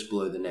muscles just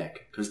below the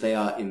neck, because they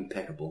are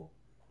impeccable.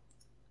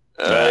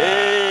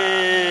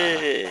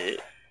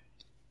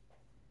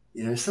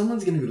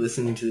 Someone's going to be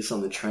listening to this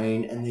on the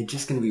train, and they're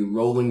just going to be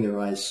rolling their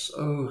eyes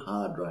so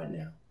hard right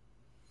now.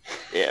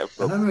 Yeah,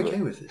 And I'm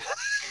okay with it.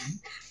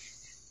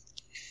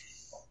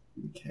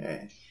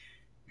 Okay.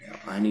 Now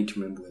I need to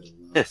remember where the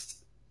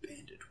last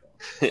bandit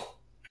was.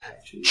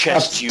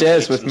 chest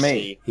Upstairs you with can me.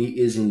 see. He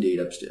is indeed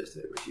upstairs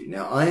there with you.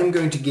 Now, I am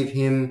going to give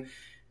him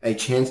a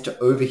chance to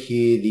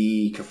overhear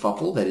the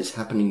kerfuffle that is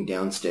happening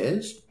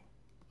downstairs.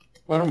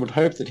 One would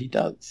hope that he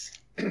does.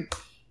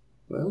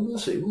 Well, we'll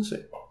see.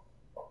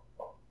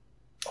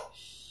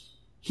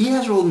 He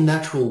has rolled a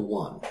natural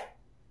 1.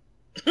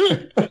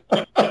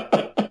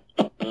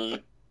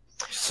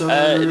 So...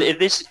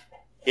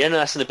 Yeah, no,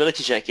 that's an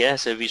ability check, yeah,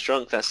 so if he's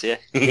drunk, that's, yeah.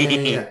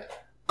 yeah.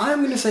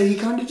 I'm going to say he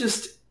kind of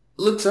just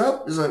looks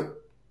up, is like,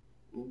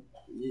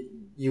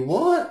 you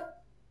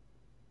what?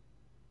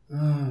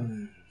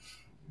 Oh,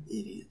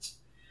 idiots.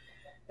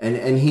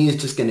 And he is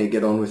just going to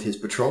get on with his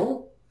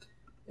patrol.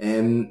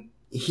 And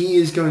he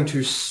is going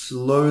to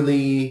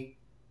slowly...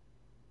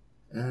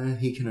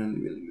 he can only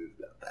really move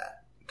about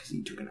that, because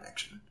he took an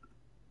action.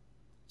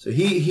 So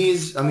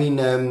he's... I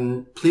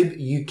mean, Plib,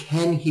 you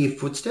can hear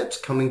footsteps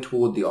coming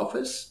toward the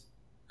office.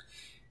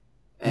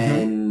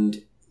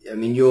 And I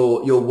mean,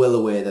 you're well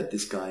aware that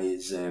this guy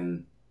is.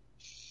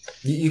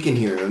 You can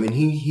hear him. I mean,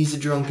 he's a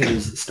drunk and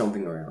he's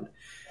stomping around.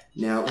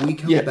 Now we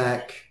come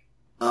back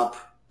up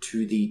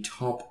to the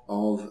top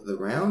of the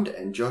round,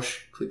 and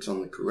Josh clicks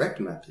on the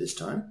correct map this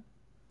time.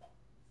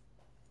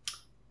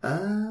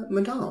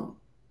 Madame.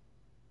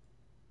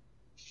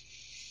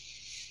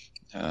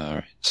 All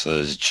right. So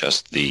there's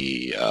just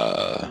the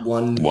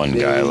One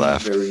guy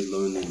left. Very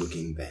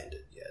lonely-looking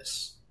bandit.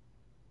 Yes.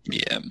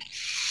 Yeah.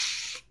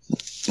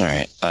 All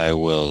right, I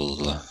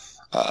will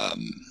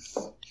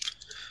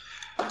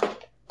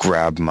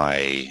grab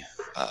my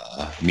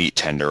meat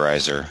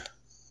tenderizer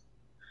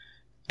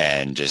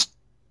and just,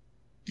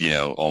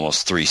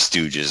 almost Three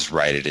Stooges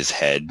right at his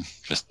head.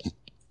 Just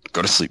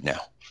go to sleep now.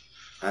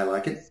 I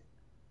like it.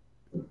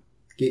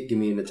 Give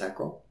me an attack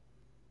roll.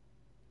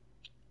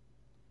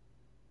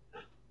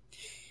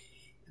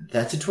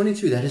 That's a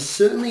 22. That is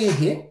certainly a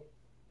hit.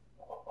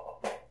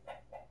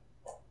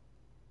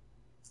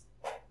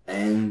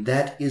 And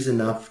that is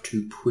enough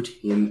to put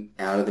him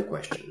out of the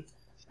equation.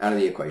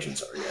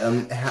 Sorry.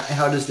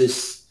 How does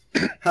this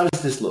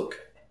look?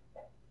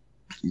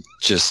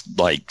 Just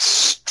like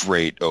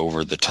straight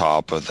over the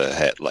top of the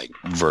head, like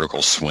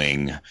vertical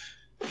swing,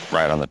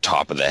 right on the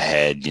top of the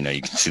head. You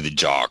can see the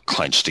jaw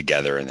clenched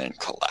together and then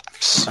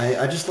collapse.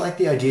 I just like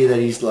the idea that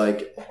he's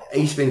like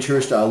Ace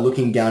Ventura style,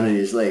 looking down at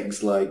his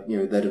legs, like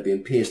that have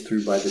been pierced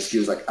through by the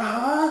skills, like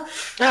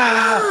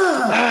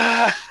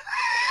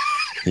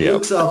He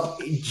looks up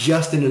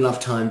just in enough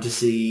time to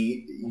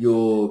see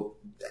your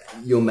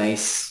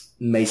mace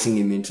macing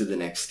him into the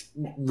next...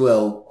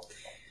 Well,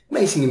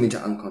 macing him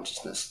into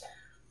unconsciousness.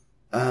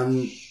 Now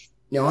I'm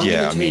going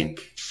to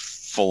take...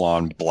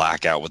 full-on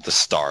blackout with the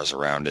stars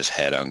around his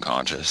head,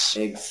 unconscious.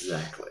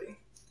 Exactly.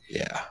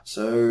 Yeah.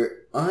 So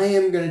I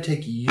am going to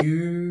take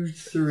you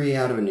 3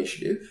 out of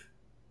initiative,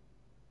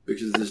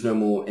 because there's no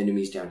more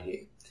enemies down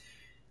here.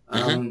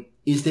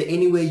 Is there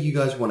anywhere you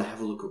guys want to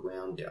have a look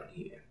around down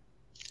here?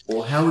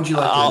 Or how would you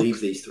like to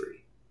leave these 3?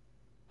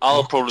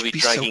 I'll probably be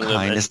so dragging them.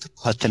 Kind as to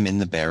put them in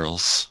the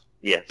barrels.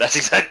 Yeah, that's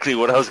exactly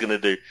what I was going to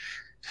do.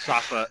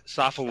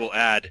 Safa will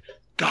add,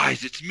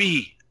 "Guys, it's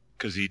me,"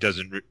 because he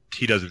doesn't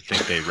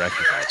think they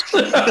recognize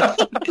him.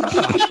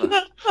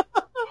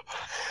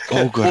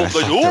 Oh, good. I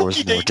thought there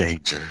was more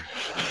danger.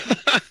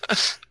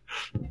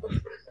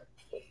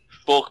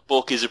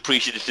 Bork is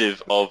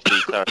appreciative of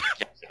the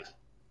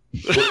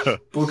clarification.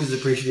 Bork is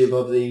appreciative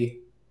of the...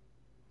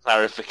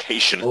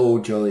 Clarification. Oh,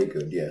 jolly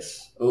good,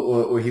 yes.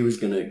 Or he was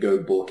going to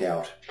go Bork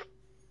out.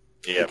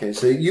 Yeah. Okay,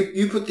 so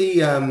you put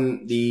the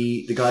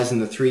guys in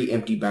the 3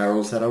 empty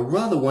barrels that are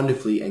rather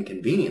wonderfully and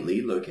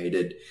conveniently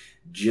located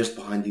just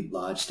behind the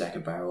large stack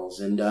of barrels.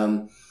 And,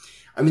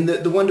 I mean,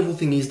 the wonderful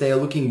thing is they are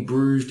looking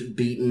bruised,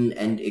 beaten,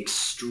 and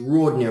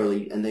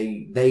extraordinarily, and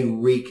they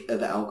reek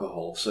of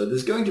alcohol. So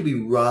there's going to be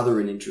rather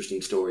an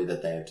interesting story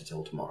that they have to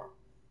tell tomorrow.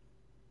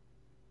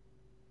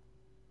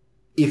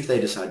 If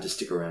they decide to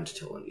stick around to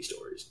tell any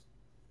stories.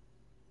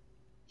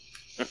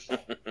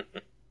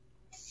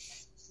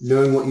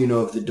 Knowing what you know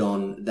of the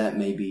Don, that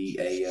may be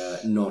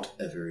not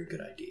a very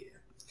good idea.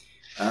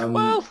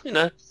 Well,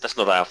 that's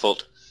not our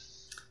fault.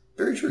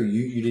 Very true.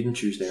 You didn't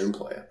choose their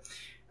employer.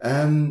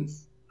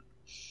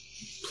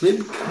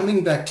 Plib,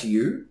 coming back to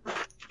you.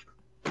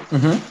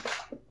 What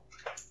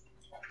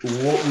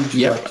would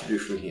you like to do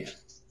from here?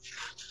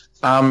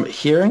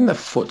 Hearing the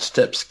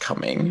footsteps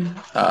coming,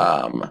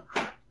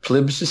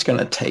 Plib's just going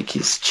to take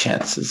his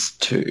chances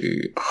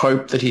to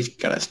hope that he's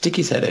going to stick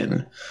his head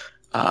in,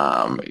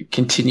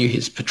 continue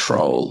his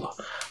patrol.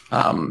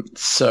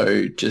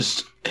 So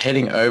just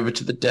heading over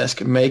to the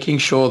desk, making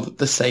sure that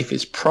the safe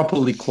is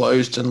properly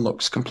closed and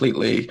looks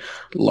completely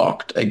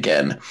locked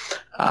again.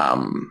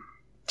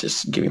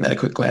 Just giving that a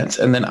quick glance.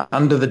 And then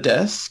under the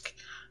desk,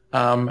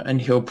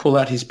 and he'll pull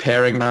out his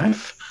paring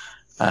knife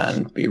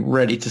and be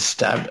ready to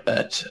stab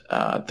at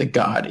the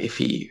guard if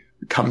he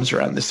comes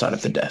around this side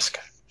of the desk.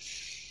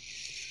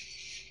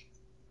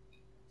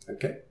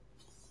 Okay.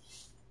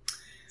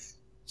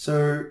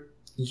 So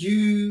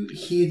you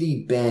hear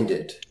the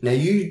bandit. Now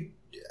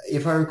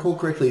if I recall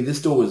correctly,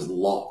 this door was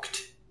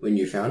locked when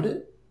you found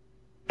it?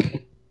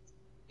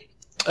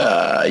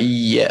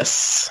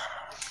 Yes.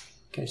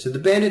 Okay, so the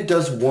bandit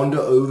does wander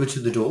over to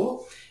the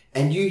door,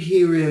 and you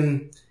hear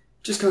him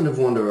just kind of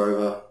wander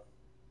over,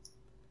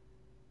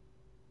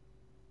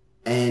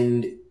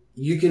 and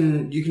you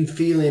can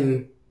feel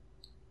him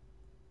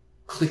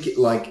click it,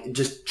 like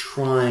just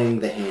trying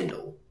the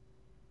handle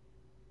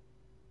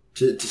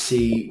to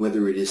see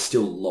whether it is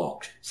still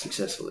locked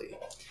successfully.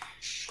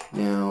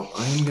 Now,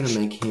 I am going to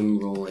make him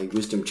roll a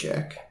wisdom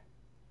check,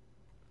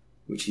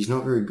 which he's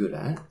not very good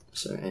at,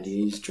 and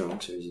he is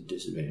drunk, so he's at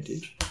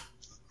disadvantage.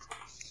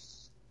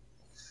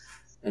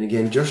 And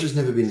again, Josh has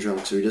never been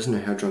drunk, so he doesn't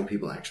know how drunk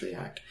people actually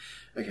act.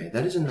 Okay,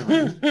 that is a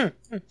 9.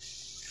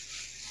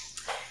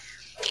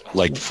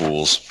 Like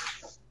fools.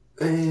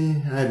 I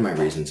had my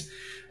reasons.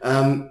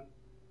 What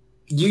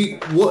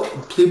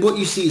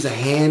you see is a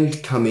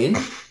hand come in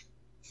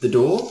the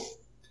door.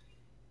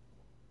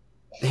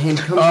 The hand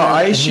comes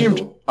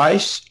out. I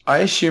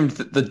assumed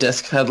that the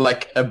desk had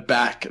like a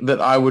back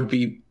that I would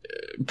be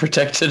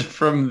protected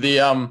from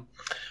the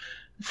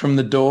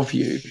door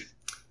view.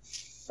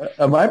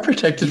 Am I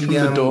protected from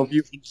the door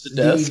view from the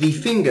desk? The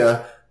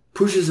finger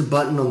pushes a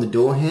button on the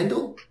door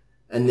handle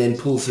and then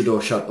pulls the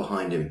door shut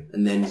behind him,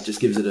 and then just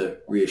gives it a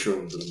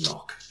reassuring little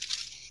knock.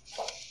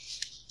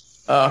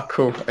 Oh,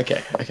 cool.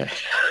 Okay.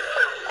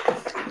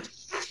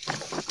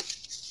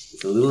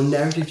 It's a little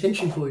narrative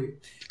tension for you.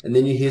 And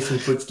then you hear some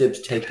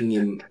footsteps taking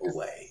him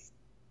away.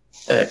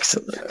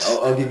 Excellent.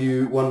 So I'll give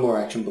you one more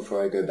action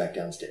before I go back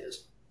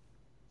downstairs.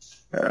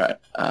 All right.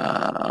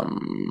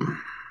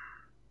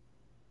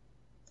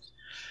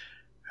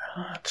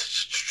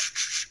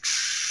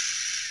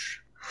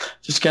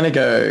 Just gonna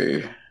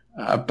go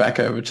back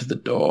over to the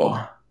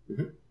door,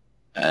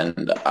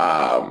 and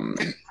I'm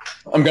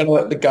gonna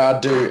let the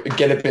guard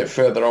get a bit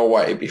further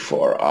away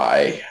before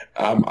I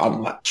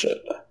unlatch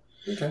it.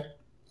 Okay.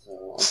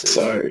 So I'll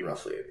say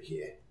roughly over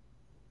here.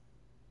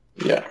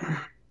 Yeah.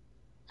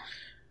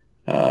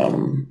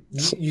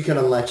 You can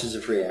unlatch as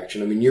a free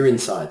action. I mean, you're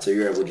inside, so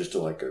you're able just to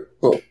like go.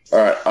 Cool. All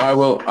right. I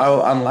will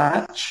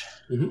unlatch,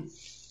 Mm-hmm.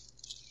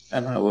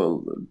 and I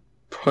will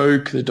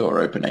poke the door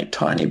open a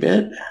tiny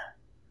bit.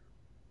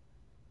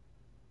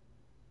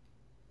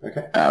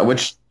 Okay.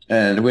 Which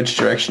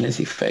direction is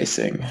he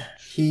facing?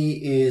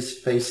 He is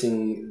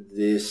facing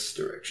this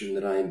direction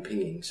that I am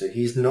pinging, so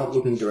he's not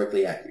looking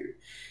directly at you.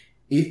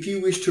 If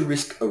you wish to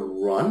risk a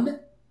run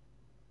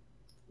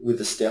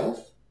with a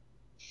stealth,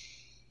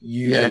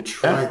 you can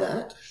try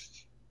that.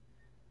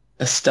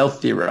 A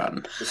stealthy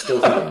run. A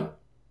stealthy run.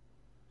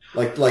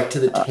 Like to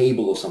the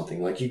table or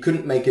something. Like you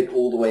couldn't make it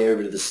all the way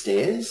over to the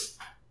stairs.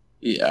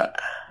 Yeah.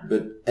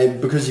 And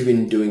because you've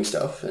been doing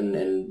stuff and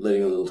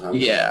letting a little time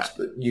pass,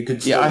 but you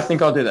could still I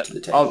think I'll do that. to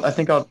the table. I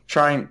think I'll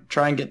try and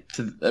get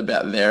to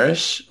about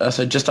there-ish.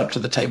 So just up to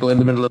the table in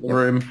the middle of the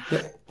room.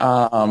 Yep.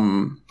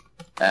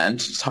 And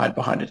just hide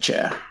behind a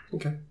chair.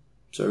 Okay.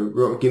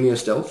 So give me a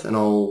stealth and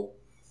I'll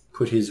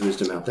put his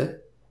wisdom out there.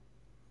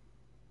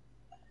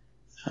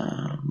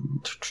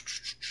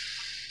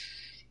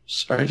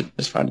 Sorry,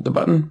 just finding the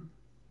button.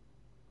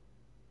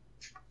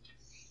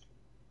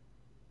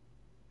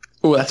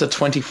 Oh, that's a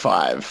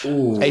 25.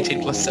 Ooh.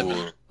 18 plus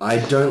 7. I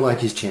don't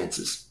like his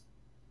chances.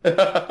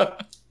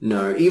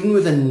 No, even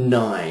with a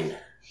 9.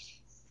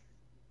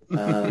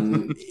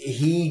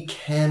 He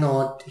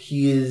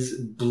is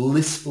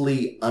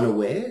blissfully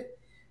unaware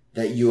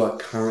that you are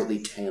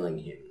currently tailing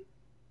him.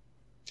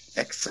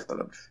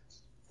 Excellent.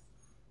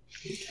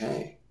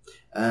 Okay.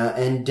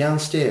 And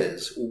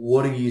downstairs,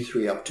 what are you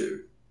three up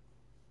to?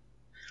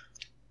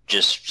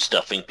 Just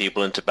stuffing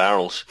people into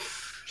barrels.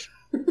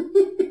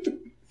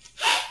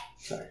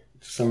 Sorry.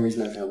 For some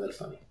reason I found that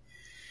funny.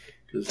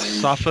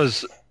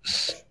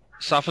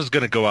 Safa's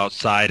gonna go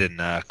outside and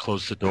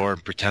close the door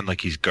and pretend like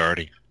he's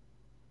guarding.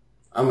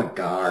 I'm a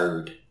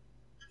guard.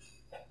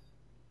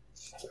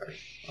 Sorry,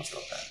 I'll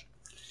stop that.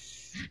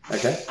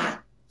 Okay,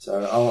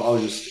 so I'll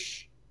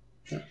just...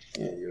 Yeah,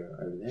 you're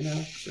over there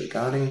now, so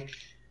guarding.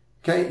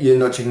 Okay, you're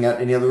not checking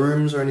out any other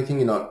rooms or anything?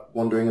 You're not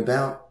wandering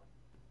about?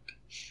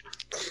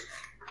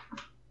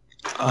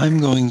 I'm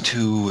going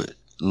to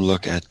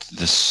look at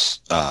this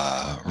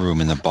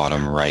room in the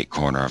bottom right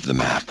corner of the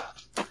map.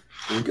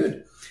 Very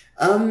good.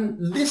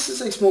 This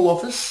is a small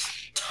office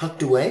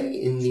tucked away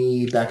in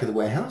the back of the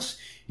warehouse.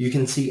 You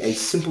can see a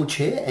simple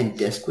chair and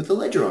desk with a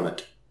ledger on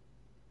it.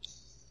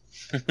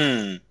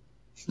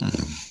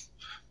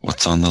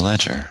 What's on the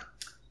ledger?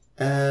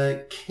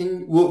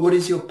 What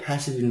is your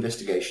passive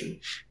investigation?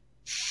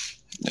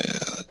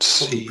 Let's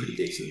Probably see. pretty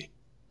decent.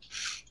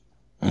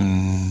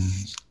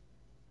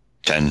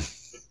 10.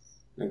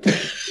 Okay.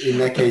 In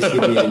that case,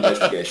 give me an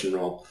investigation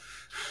roll.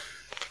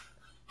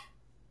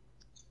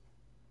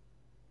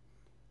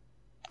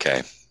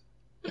 Okay.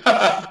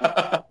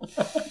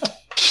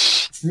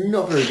 It's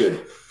not very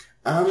good.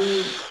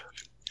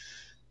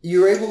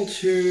 You're able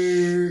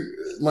to,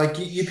 like,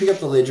 you pick up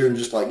the ledger and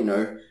just, like,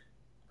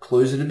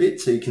 close it a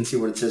bit so you can see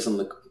what it says on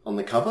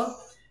the cover,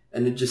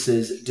 and it just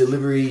says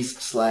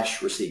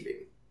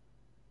deliveries/receiving.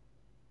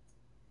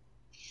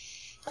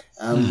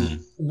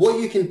 What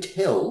you can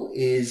tell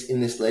is in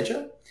this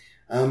ledger,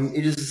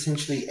 It is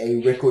essentially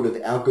a record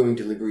of outgoing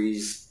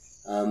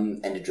deliveries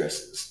and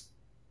addresses.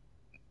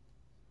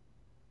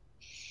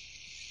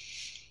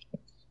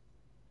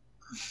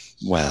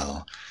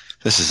 Well,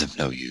 this is of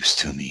no use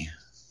to me.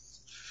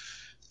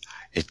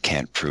 It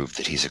can't prove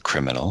that he's a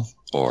criminal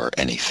or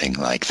anything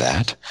like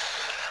that.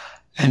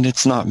 And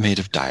it's not made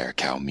of dire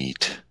cow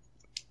meat.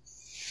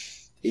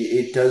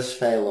 It does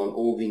fail on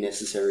all the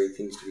necessary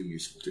things to be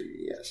useful to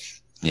you,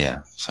 yes.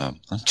 Yeah, so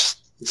let's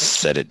just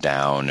set it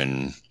down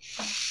and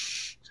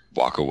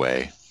walk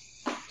away.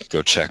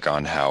 Go check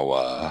on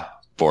how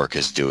Bork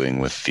is doing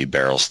with the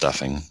barrel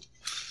stuffing.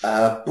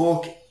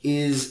 Bork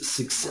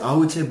is... I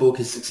would say Bork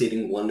is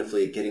succeeding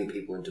wonderfully at getting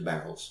people into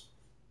barrels.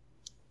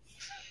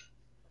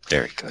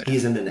 Very good.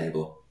 He's an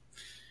enabler.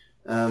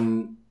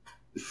 When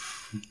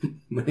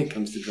it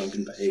comes to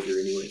drunken behavior,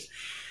 anyways.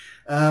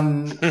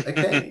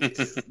 Okay.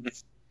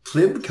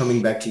 Plib,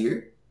 coming back to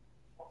you.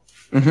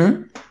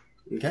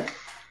 Mm-hmm. Okay.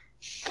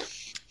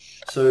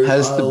 So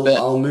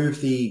I'll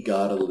move the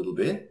guard a little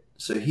bit.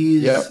 So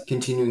he is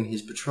continuing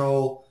his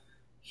patrol.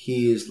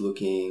 He is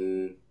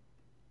looking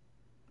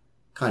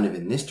kind of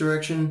in this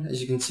direction,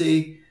 as you can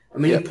see. I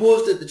mean, he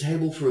paused at the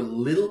table for a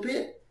little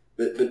bit,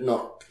 but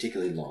not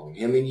particularly long.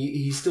 I mean,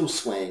 he's still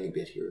swaying a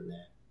bit here and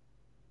there.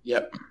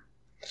 Yep.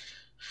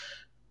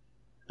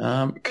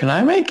 Can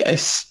I make a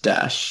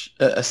stash?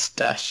 A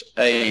stash.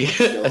 A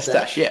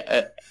stash.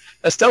 Yeah.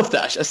 A stealth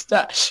dash. A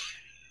stash.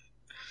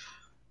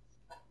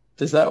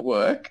 Does that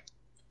work?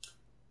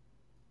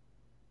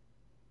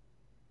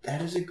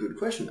 That is a good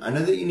question. I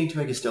know that you need to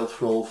make a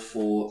stealth roll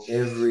for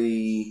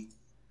every...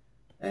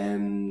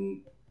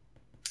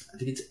 I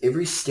think it's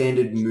every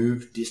standard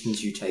move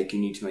distance you take, you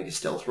need to make a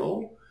stealth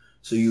roll.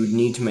 So you would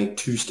need to make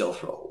 2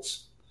 stealth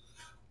rolls.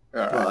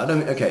 All right.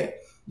 Okay.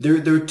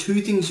 There are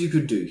 2 things you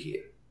could do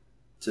here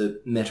to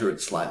meta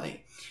it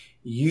slightly.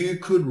 You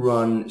could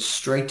run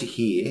straight to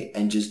here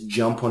and just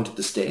jump onto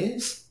the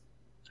stairs.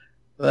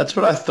 That's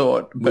what I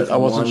thought, but I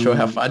wasn't sure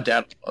how far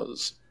down it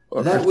was.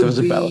 Or if there was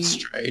a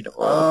balustrade. Or...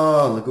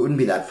 Oh, look, it wouldn't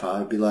be that far.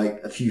 It'd be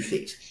like a few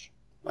feet.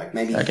 Like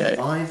maybe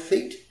 5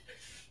 feet.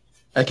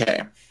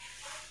 Okay.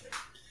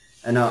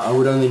 And I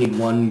would only need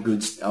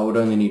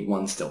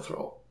one stealth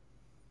roll.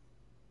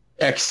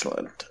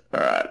 Excellent.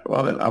 All right.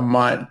 Well, then I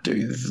might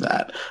do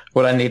that.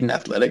 Would I need an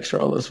athletics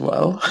roll as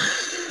well?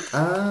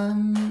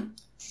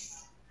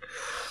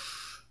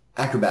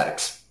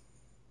 Acrobatics.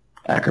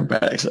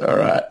 Acrobatics. All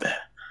right.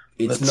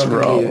 It's not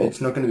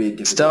going to be a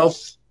difficult.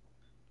 Stealth.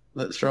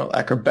 Let's roll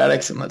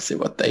acrobatics and let's see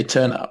what they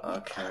turn up.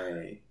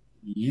 Okay.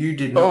 You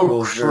did not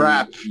roll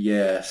crap.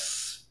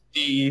 Yes.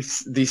 The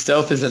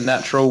stealth is a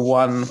natural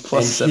 1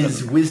 plus 7.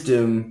 His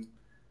wisdom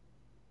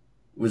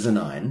was a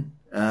 9.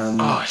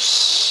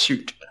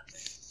 Shoot.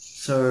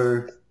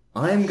 So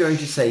I'm going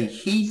to say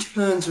he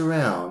turns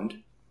around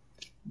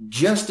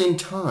just in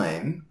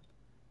time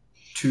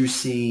to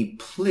see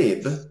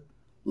Plib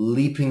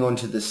leaping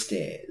onto the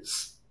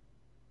stairs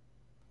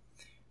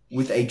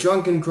with a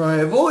drunken cry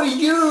of "Oi,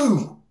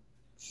 you!"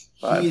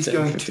 5, He's 10,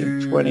 going 15,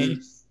 to 20.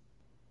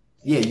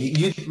 Yeah,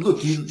 you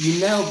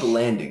nailed the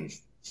landing.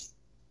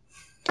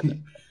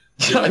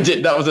 I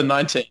did. That was a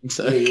 19.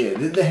 So yeah.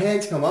 The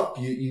hands come up.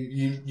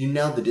 You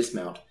nailed the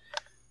dismount.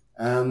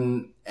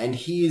 And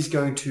he is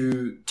going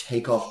to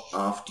take off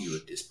after you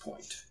at this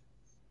point.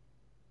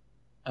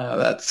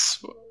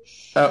 That's...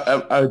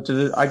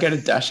 did I get a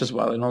dash as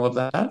well in all of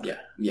that?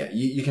 Yeah.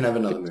 You can have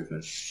another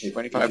movement.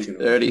 25,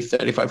 30,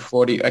 35,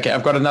 40. Okay,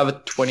 I've got another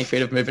 20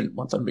 feet of movement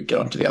once I get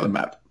onto the other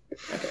map.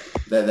 Okay,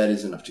 that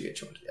is enough to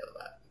get you onto the other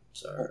map.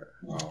 So,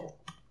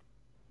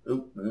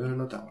 oh, no,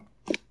 not that one.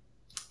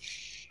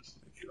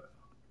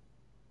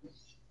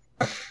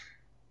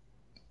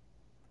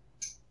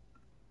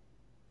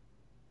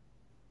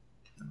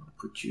 I'll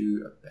put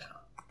you about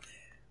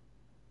there.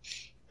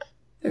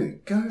 There we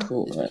go.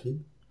 Cool.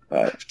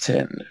 5,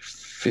 10,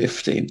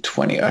 15,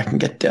 20. I can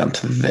get down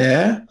to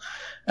there.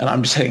 And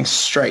I'm just heading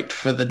straight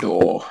for the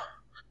door.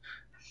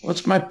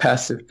 What's my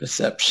passive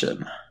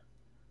perception?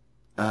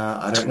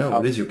 I don't know.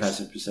 What is your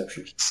passive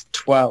perception? It's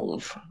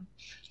 12.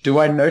 Do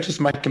I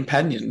notice my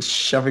companions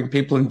shoving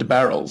people into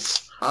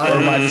barrels?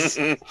 I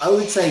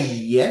would say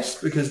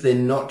yes, because they're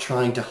not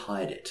trying to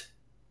hide it.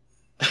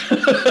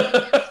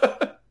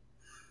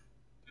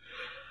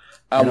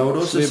 And I would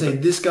also say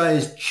this guy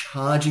is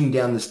charging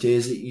down the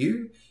stairs at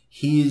you.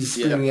 He is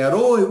screaming out,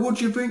 "Oi, what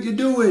do you think you're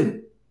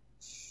doing?"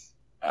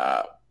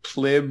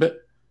 Plib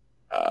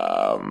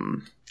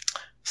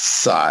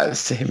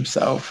sighs to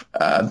himself.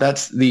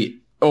 That's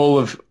all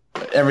of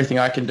everything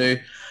I can do.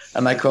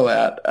 And I call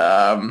out,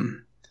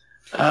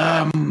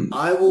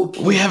 I will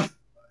keep we have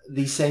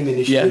the same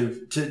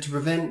initiative to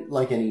prevent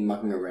like any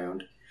mucking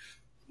around.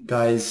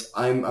 Guys,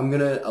 I'm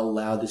going to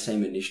allow the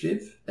same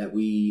initiative that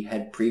we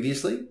had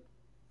previously.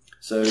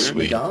 So,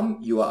 Madame,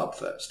 you are up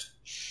first.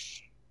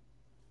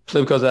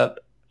 Plib goes out,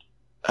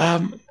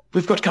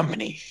 we've got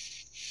company.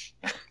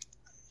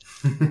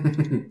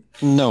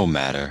 No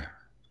matter.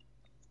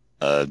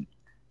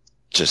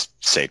 Just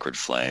Sacred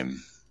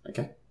Flame.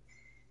 Okay.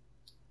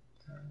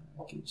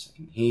 Give me a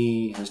second.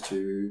 He has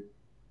to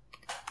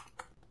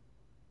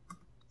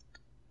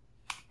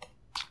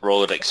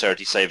roll a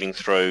dexterity saving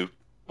throw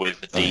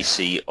with a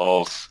DC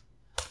of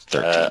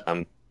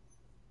 13.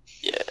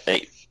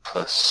 8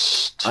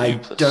 plus 2. I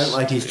plus don't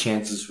like 2. his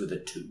chances with a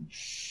 2.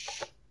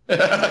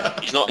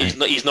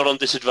 He's not on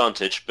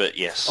disadvantage, but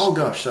yes. Oh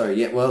gosh, sorry.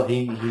 Yeah, well,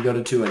 he got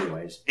a 2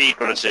 anyways. He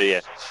got a 2,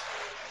 yeah.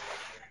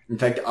 In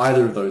fact,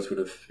 either of those would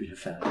have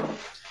found him.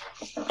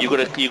 You got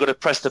to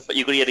press the.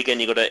 You got yet again.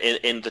 You got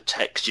to in the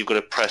text. You got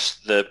to press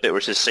the bit where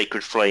it says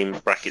 "Sacred Flame"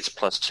 brackets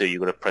 +2. You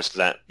got to press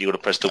that. You got to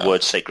press the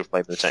word "Sacred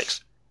Flame" in the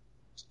text.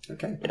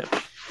 Okay. Yeah.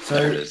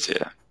 There it So is,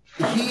 yeah.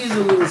 he is a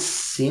little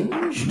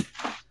singed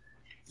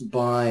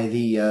by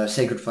the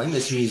sacred flame.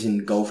 This he's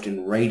engulfed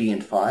in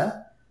radiant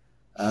fire,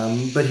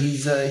 but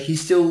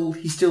he's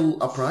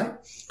still upright.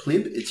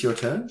 Plib, it's your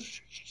turn.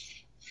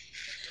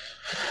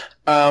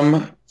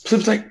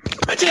 Plib's like,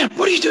 damn,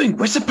 what are you doing?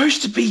 We're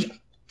supposed to be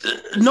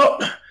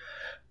not.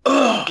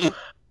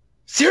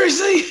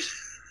 Seriously?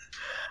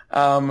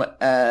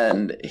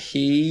 And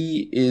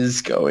he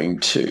is going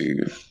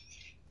to.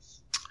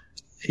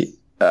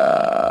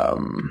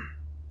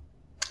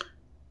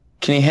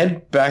 Can he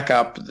head back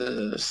up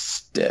the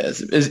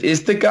stairs?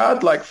 Is the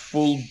guard like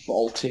full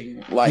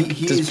bolting? Like,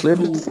 He does is Plib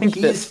full, think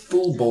he that is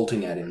full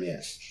bolting at him,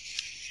 yes.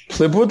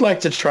 Plib would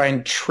like to try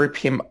and trip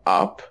him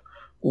up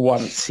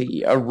once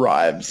he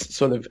arrives,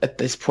 sort of at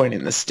this point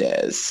in the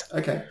stairs?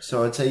 Okay,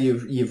 so I'd say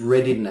you've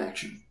read it in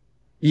action.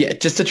 Yeah,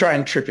 just to try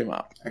and trip him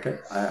up Okay,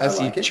 I as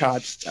like he it.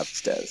 charges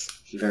upstairs.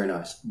 Very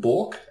nice.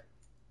 Bork?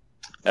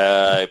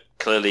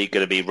 Clearly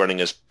going to be running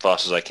as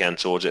fast as I can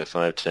towards it.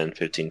 5, 10,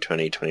 15,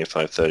 20,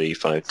 25, 30,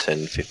 5,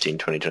 10, 15,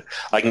 20, 20.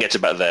 I can get to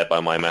about there by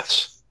my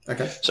maths.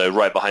 Okay, So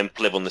right behind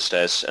Plib on the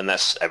stairs, and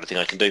that's everything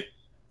I can do.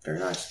 very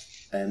nice.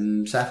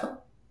 Safa?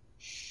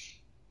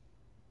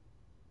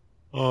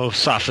 Oh,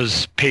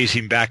 Safa's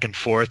pacing back and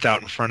forth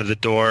out in front of the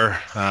door,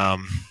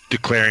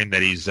 declaring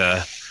that he's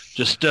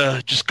just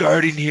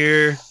guarding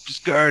here,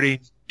 just guarding,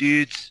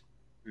 dudes,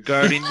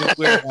 guarding the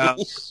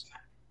warehouse,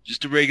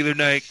 just a regular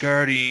night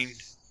guarding.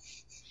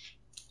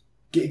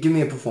 Give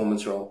me a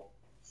performance roll.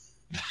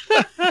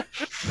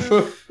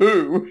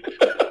 Who?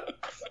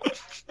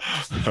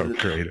 Oh,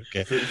 great.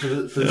 Okay. For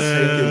the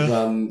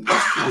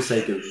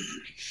sake of...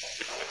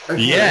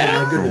 Okay,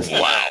 Yeah. oh my goodness.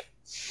 Wow.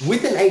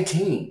 With an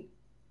 18,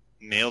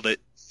 Nailed it.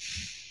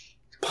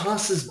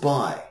 passers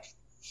by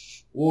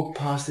walk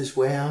past this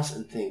warehouse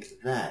and think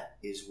that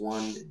is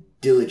one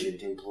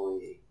diligent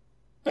employee.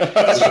 What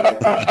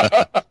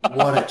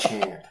a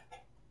champ.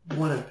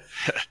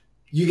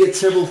 You get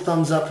several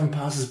thumbs up from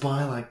passers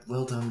by, like,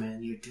 well done,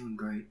 man, you're doing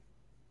great.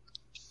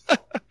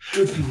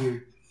 Good for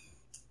you.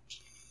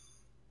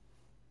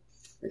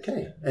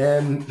 Okay.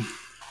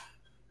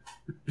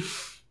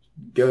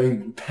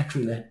 Going back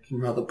from that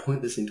rather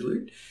pointless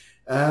interlude.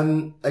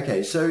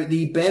 Okay, so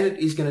the bandit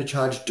is going to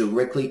charge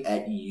directly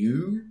at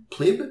you,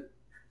 Plib.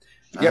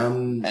 Yep.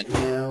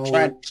 Now,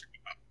 Try and-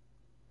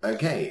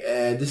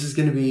 okay, this is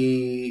going to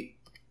be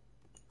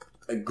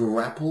a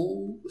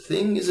grapple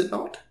thing, is it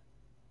not?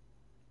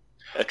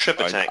 A trip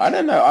attack. I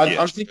don't know. Yeah,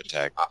 I'm trip thinking.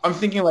 attack. I'm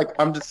thinking like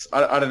I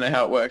don't know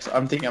how it works.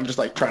 I'm thinking I'm just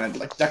like trying to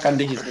like duck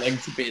under his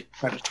legs a bit,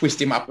 trying to twist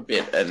him up a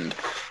bit, and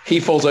he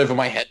falls over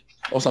my head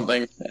or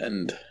something.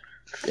 And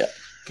yeah,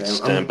 Okay,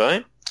 Stand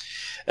by.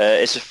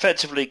 It's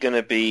effectively going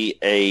to be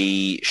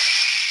a...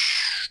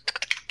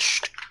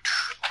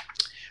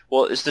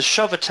 Well, it's the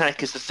shove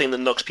attack is the thing that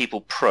knocks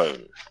people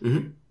prone.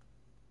 Mhm.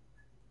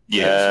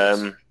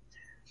 Yeah.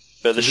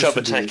 But the this shove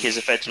would be attack a is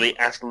effectively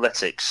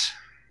athletics.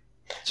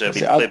 So it'll be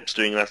See, I'll- Plib's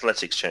doing an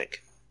athletics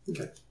check.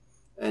 Okay.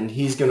 And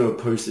he's going to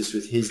oppose this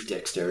with his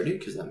dexterity,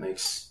 because that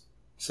makes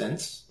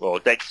sense. Well,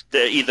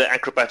 either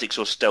acrobatics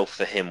or stealth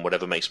for him,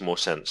 whatever makes more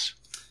sense.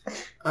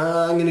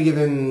 I'm going to give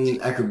him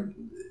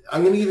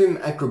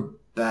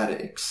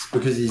acrobatics,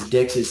 because his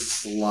dex is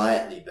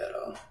slightly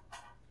better.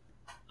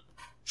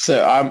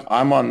 so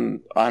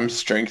I'm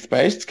strength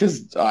based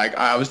because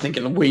I was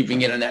thinking of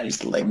weaving in and out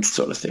his legs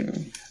sort of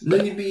thing. No,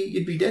 you'd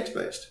be dex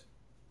based.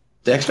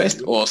 Dex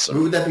based,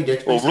 awesome. Would that be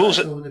dex Well, based?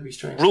 Or would that be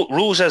strength?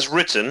 Rules as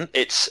written,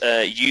 it's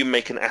you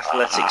make an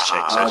athletics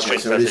check, so it's okay,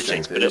 strength so it is athletics,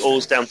 strength, but it is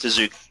all's down to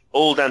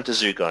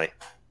Zugai.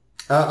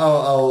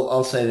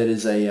 I'll say that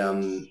is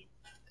a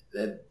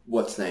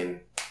what's name?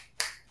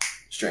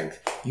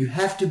 Strength. You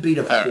have to beat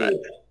a 4. All right.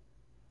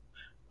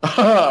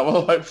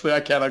 Well, hopefully I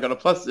can. I got a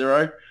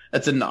 +0.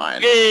 That's a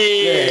 9.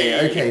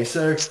 Yeah. Okay.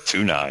 So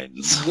 2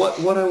 9s.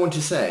 what I want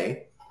to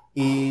say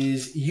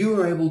is you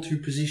are able to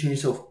position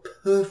yourself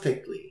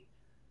perfectly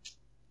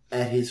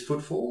at his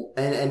footfall,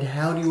 and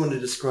how do you want to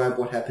describe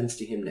what happens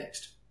to him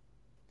next?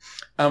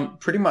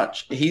 Pretty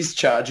much, he's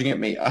charging at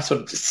me. I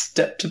sort of just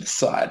step to the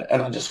side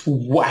and I just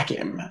whack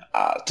him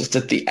just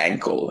at the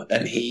ankle,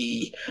 and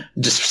he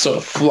just sort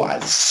of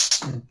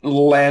flies,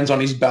 lands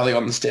on his belly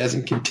on the stairs,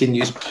 and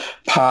continues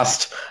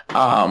past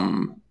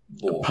the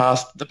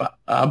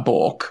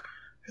Bork.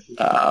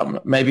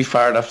 Maybe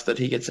far enough that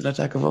he gets an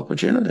attack of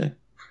opportunity.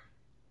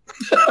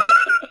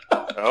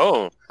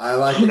 Oh. I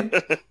like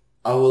it.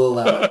 I will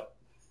allow it.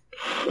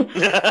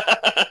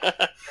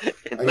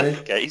 In Okay.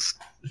 that case.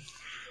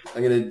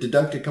 I'm going to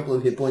deduct a couple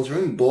of hit points from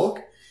him. Bork,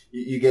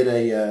 You get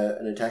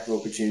an attack of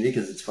opportunity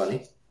because it's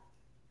funny.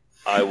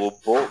 I will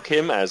balk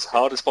him as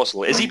hard as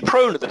possible. Is he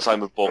prone at the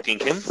time of balking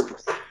him?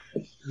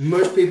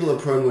 Most people are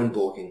prone when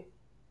balking.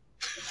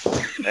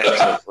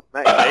 Excellent.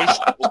 In that case,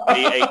 it will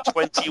be a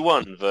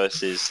 21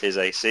 versus his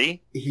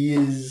AC. He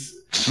is...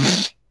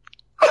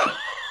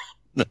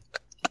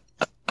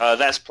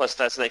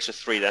 That's an extra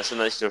 3. That's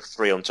an extra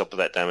 3 on top of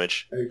that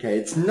damage. Okay,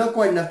 it's not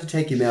quite enough to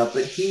take him out,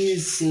 but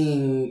he's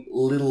seeing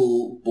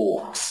little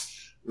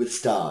balks with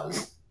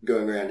stars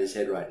going around his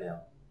head right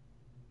now.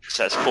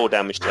 So that's 4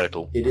 damage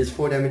total. It is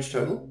 4 damage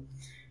total.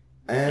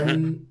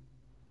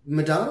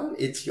 Madame,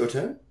 it's your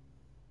turn.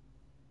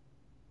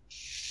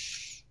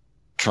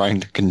 Trying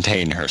to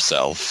contain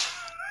herself.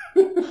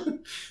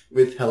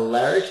 With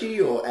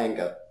hilarity or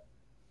anger?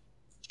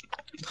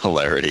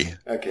 Hilarity.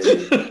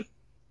 Okay.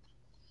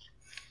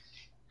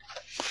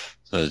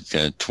 So it's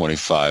got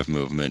 25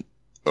 movement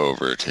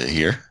over to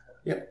here.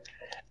 Yep.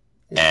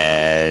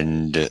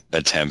 And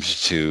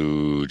attempt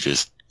to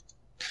just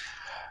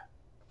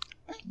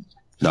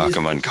knock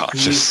him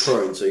unconscious. He's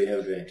prone, so you have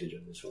advantage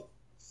on this one.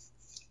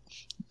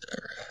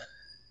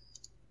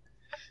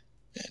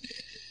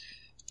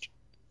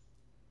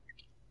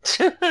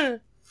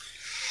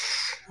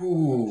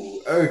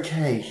 Ooh,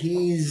 okay.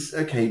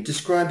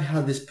 Describe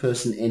how this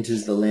person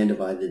enters the land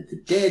of either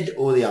the dead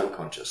or the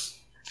unconscious.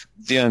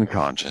 The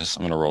unconscious.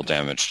 I'm going to roll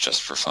damage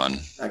just for fun.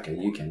 Okay,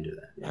 you can do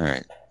that. Yeah. All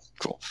right,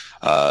 cool.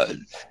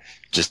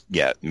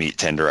 Meat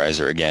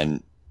tenderizer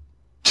again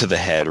to the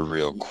head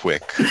real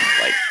quick,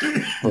 like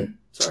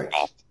Sorry.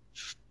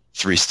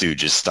 Three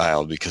Stooges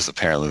style, because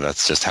apparently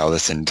that's just how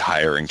this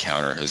entire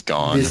encounter has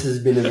gone. This has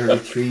been a very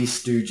Three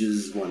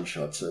Stooges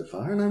one-shot so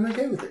far, and I'm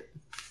okay with it.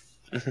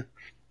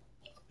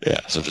 Yeah,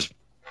 so just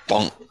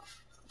bonk.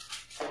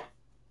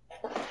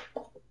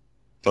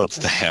 Puts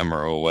the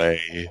hammer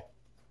away.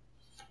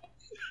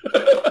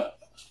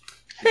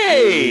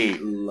 Hey!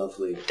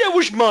 Lovely. That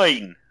was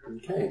mine!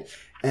 Okay.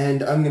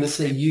 And I'm going to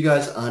say you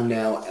guys are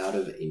now out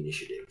of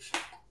initiative.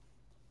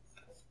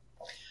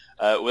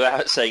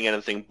 Without saying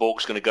anything,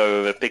 Bork's going to go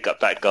over, pick up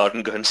that guard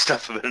and go and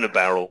stuff him in a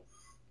barrel.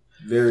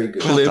 Very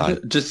good. Plib,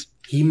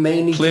 He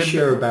may need to Plib.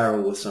 share a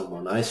barrel with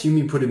someone. I assume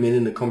you put him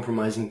in a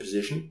compromising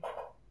position,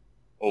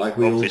 like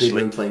we all did Obviously.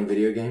 when playing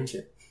video games.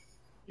 Yeah.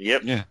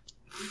 Yep. Yeah.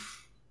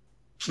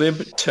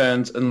 Plib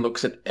turns and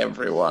looks at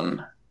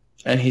everyone,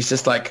 and he's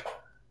just like,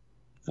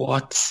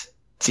 "What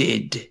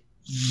did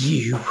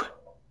you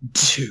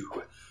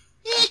do?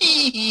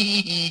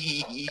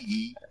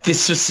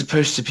 This was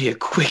supposed to be a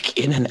quick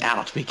in and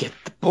out. We get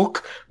the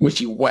book, which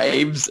he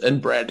waves and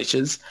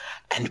brandishes,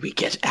 and we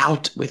get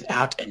out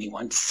without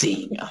anyone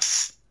seeing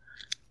us."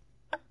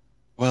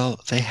 Well,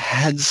 they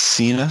had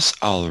seen us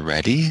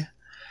already,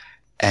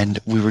 and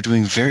we were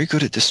doing very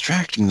good at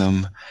distracting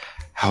them.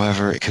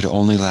 However, it could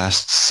only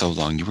last so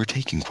long. You were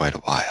taking quite a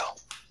while.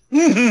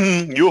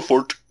 Your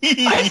fault.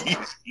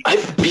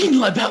 I've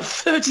been about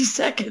 30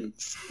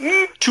 seconds.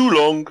 Too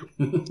long.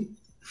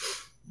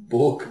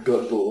 Bork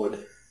got bored.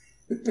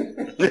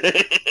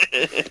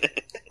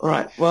 All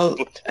right, well,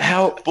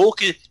 how...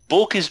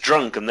 Bork is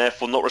drunk and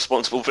therefore not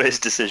responsible for his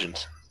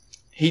decisions.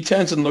 He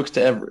turns and looks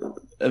to everyone,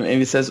 and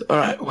he says, "All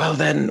right, well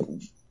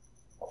then,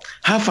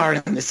 how far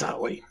in this are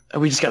we? Are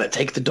we just going to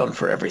take the Don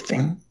for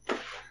everything?"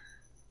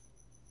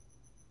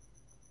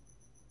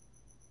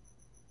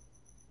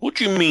 What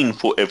do you mean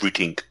for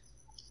everything?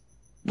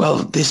 "Well,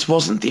 this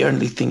wasn't the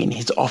only thing in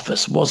his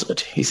office, was it?"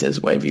 he says,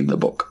 waving the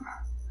book.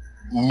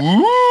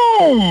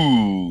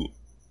 Ooh.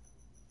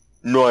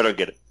 No, I don't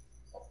get it.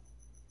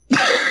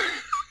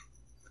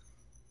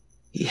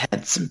 He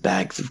had some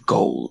bags of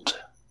gold.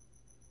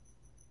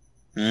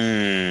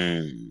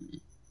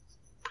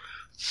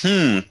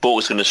 Bork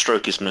was going to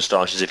stroke his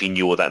moustache as if he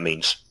knew what that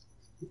means.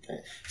 Okay.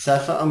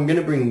 Safa, I'm going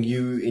to bring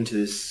you into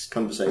this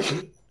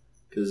conversation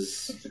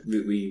because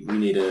we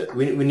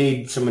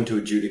need someone to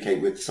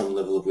adjudicate with some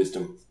level of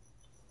wisdom.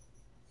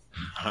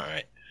 All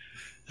right.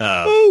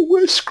 Oh,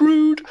 we're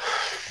screwed.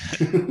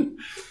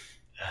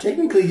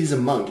 Technically, he's a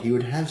monk. He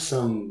would have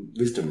some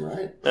wisdom,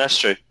 right? That's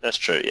true.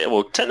 Yeah,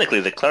 well, technically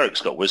the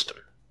cleric's got wisdom.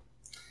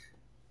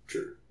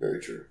 True. Very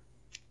true.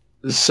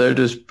 So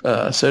does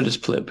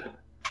Plib.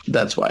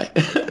 That's why.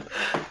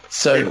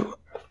 So,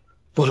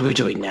 what are we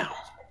doing now?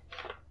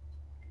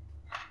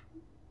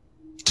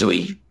 Do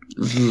we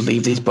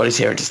leave these bodies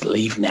here and just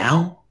leave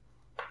now?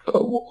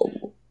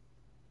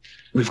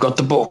 We've got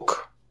the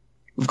book.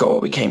 We've got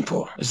what we came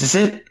for. Is this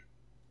it?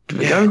 Do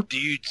we go?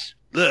 Dudes,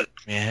 look,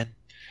 man.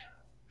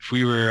 If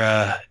we were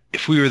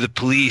the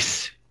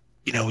police,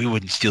 we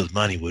wouldn't steal the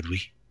money, would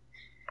we?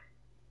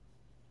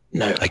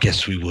 No. I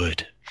guess we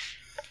would.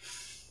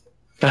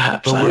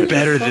 Perhaps. But I we're don't-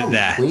 better From than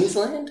that.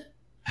 Queensland?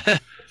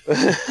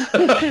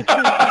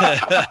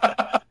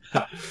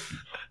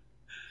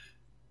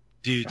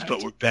 Dudes,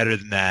 but we're better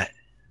than that.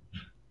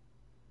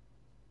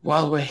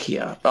 While we're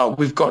here,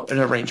 we've got an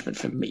arrangement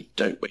for meat,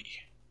 don't we?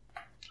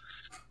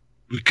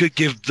 We could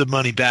give the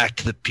money back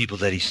to the people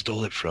that he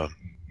stole it from.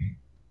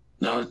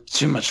 No,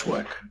 too much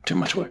work.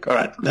 All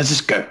right, let's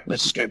just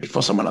go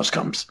before someone else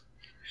comes.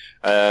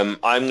 I'm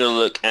going to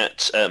look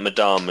at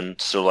Madame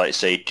and sort of like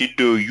say, did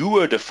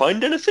you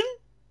find anything?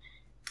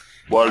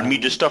 While me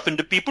just stuff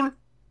into people?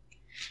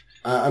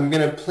 I'm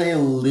going to play a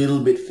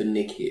little bit for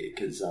Nick here,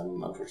 because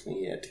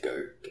unfortunately he had to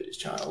go get his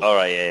child. All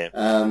right, yeah.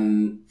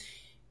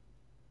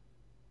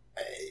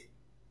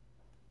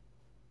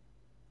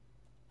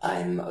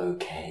 I'm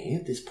okay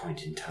at this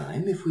point in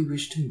time if we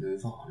wish to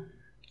move on.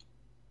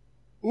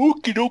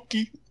 Okie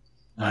dokie.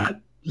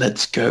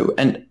 Let's go.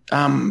 And,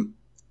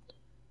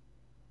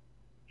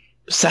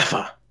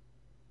 Sapphire.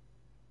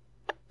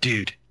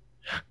 Dude.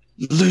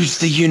 Lose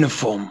the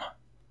uniform.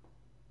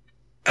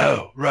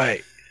 Oh,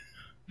 right.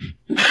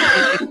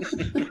 It's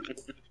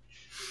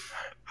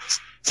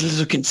a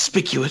little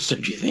conspicuous,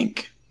 don't you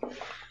think?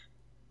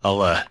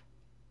 I'll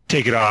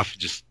take it off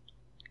and just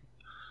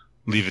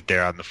leave it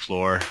there on the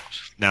floor.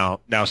 Now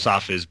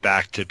Safa is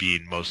back to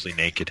being mostly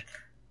naked.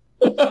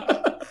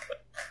 I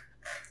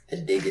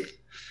dig it.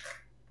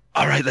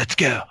 All right, let's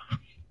go.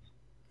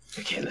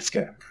 Okay, let's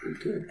go.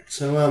 Good.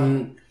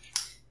 So,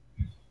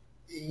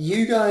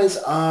 you guys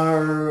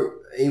are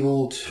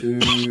able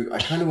to... I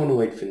kind of want to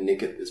wait for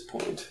Nick at this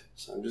point,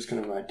 so I'm just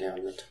going to write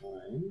down the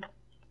time.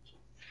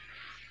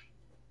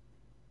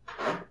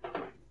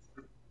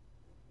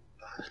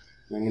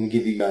 I'm going to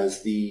give you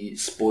guys the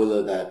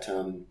spoiler that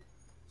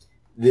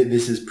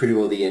this is pretty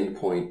well the end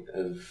point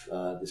of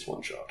this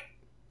one shot.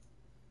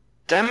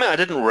 Damn it, I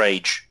didn't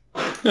rage.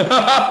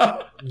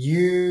 I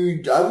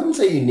wouldn't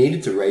say you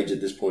needed to rage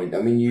at this point.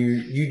 I mean,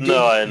 you did,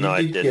 I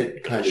did didn't.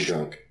 get kind of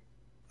drunk.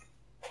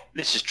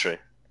 This is true.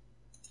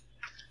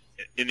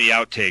 In the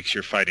outtakes,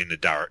 you're fighting the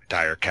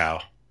dire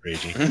cow,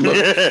 Raging.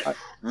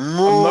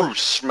 Moo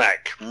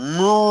smack.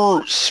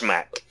 Moo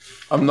smack.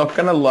 I'm not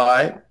going to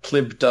lie,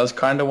 Plib does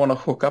kind of want to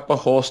hook up a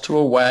horse to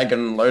a wagon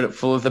and load it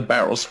full of the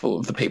barrels full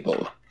of the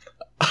people.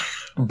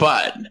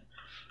 But...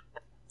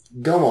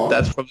 Go on.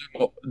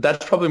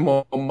 That's probably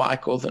more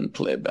Michael than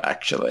Plib,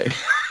 actually.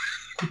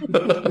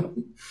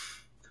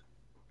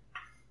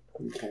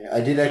 Okay, I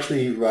did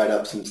actually write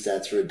up some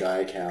stats for a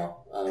dire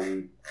cow.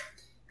 Give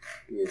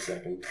me a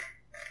second.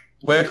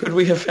 Where could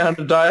we have found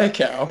a dire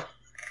cow?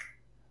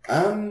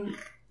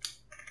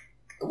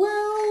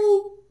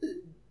 Well,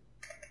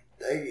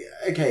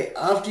 okay,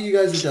 after you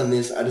guys have done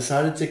this, I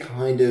decided to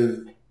kind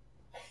of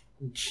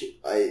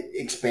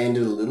expand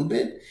it a little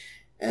bit.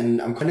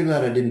 And I'm kind of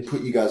glad I didn't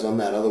put you guys on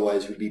that.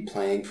 Otherwise, we'd be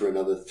playing for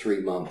another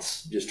 3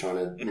 months, just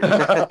trying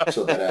to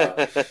sort that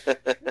out.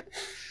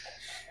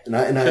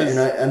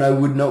 And I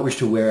would not wish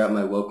to wear out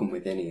my welcome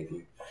with any of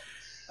you.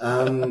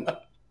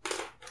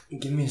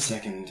 Give me a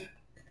second.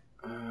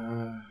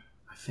 I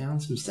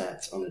found some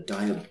stats on a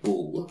dire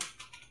bull,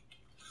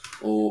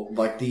 or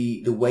like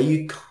the way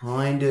you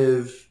kind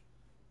of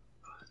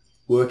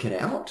work it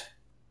out.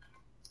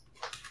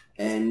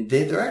 And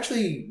they're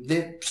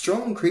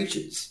strong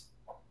creatures.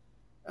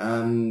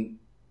 Okay,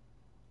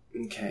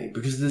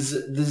 because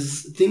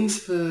there's things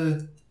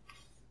for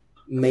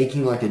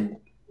making like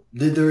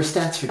there are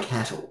stats for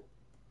cattle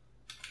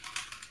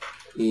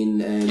in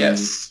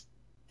Yes.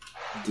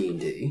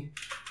 D&D.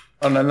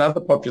 On another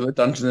popular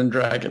Dungeons and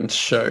Dragons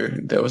show,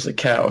 there was a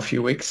cow a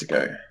few weeks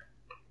ago.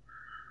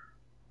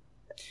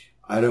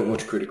 I don't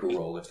watch Critical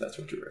Role if that's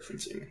what you're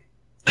referencing.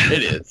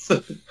 It is.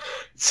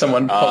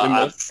 Someone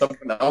polymorphed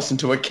someone else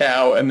into a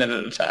cow and then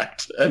it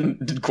attacked and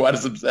did quite a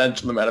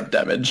substantial amount of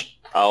damage.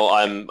 Oh,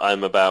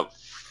 I'm about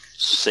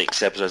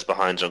 6 episodes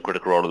behind on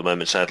Critical Role at the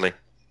moment, sadly.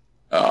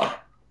 Oh.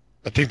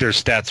 I think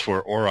there's stats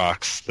for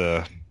Aurochs,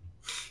 the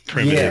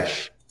primitive. Yeah.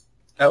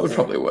 That would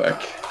probably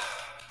work.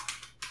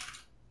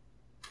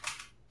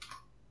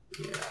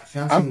 Yeah, I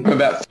found I'm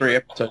about 3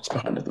 episodes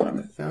behind at the I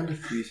moment. found a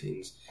few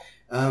things.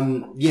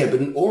 Yeah, but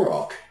an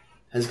Auroch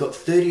has got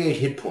 38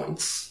 hit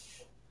points.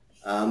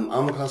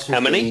 Armor class 15,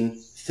 How many?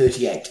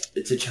 38.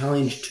 It's a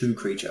challenge 2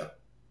 creature.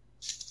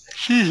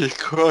 Jesus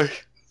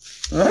Christ.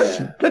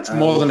 That's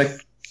more than a...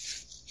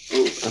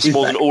 That's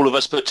more than all of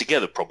us put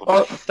together, probably.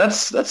 Oh,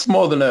 that's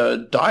more than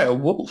a dire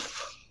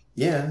wolf.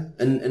 Yeah,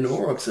 and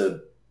Aurochs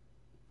are...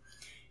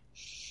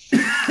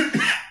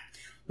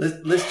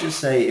 Let's just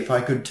say if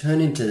I could turn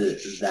into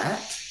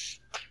that,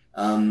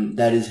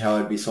 that is how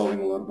I'd be solving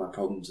a lot of my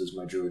problems as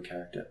my druid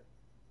character.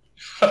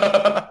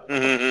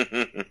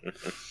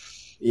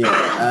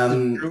 Yeah.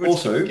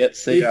 Also,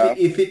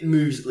 if it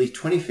moves at least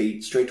 20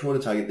 feet straight toward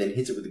a target, then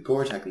hits it with a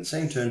gore attack in the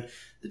same turn,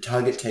 the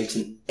target takes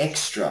an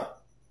extra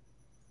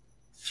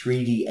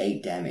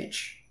 3d8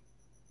 damage.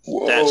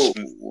 Whoa.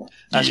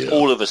 That's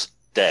all of us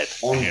dead.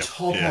 On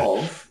top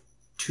of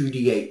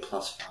 2d8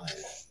 plus 5.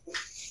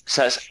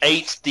 So that's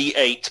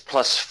 8d8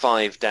 plus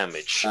 5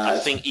 damage. I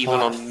think even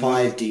on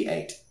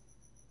 5d8.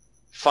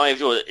 5,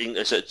 so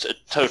it's a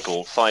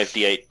total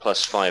 5d8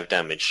 plus 5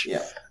 damage.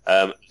 Yeah.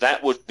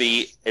 That would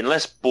be,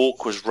 unless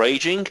Bork was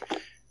raging,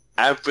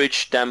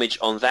 average damage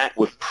on that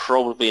would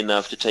probably be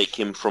enough to take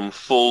him from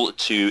full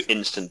to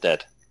instant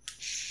dead.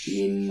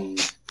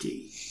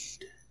 Indeed.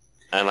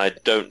 And I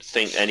don't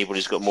think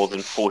anybody's got more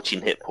than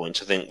 14 hit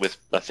points. I think with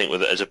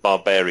as a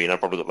barbarian, I've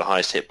probably got the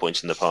highest hit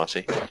points in the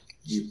party.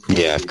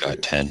 Yeah, I've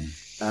got 10.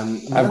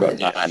 I've got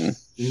 9.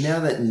 Now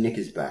that Nick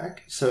is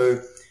back,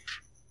 so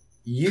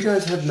you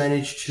guys have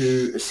managed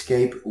to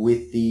escape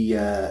with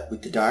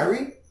the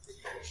diary.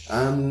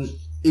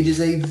 It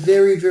is a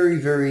very, very,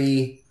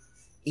 very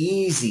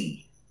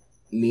easy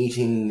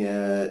meeting.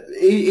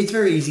 It's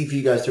very easy for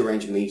you guys to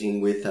arrange a meeting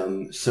with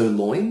Sir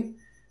Loin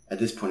at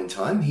this point in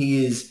time.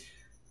 He is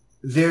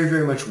very,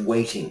 very much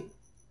waiting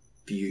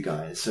for you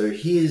guys. So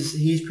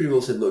he's pretty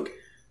well said, look,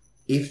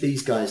 if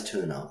these guys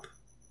turn up,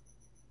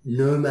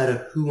 no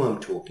matter who I'm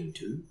talking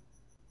to,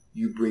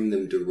 you bring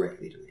them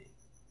directly to me.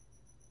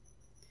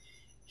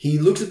 He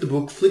looks at the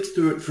book, flicks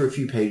through it for a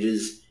few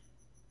pages,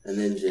 and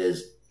then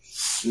says,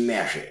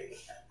 smashing.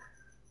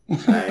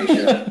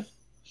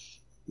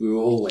 We were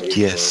all waiting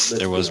Yes, for it.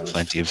 there was Let's be honest.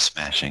 plenty of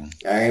smashing.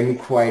 I am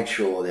quite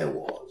sure there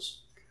was.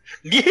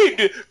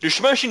 Yeah, the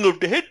smashing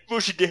of the head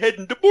versus the head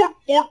and the bork,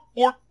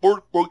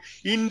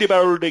 in the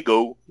barrel they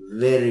go.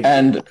 Very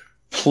And good.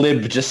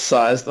 Plib just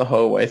sighs the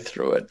whole way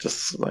through it,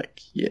 just like,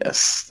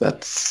 yes,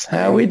 that's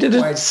how we did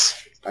it.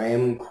 I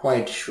am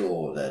quite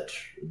sure that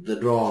the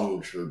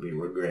Dawn shall be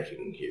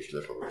regretting his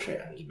little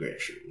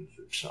transgressions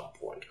at some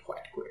point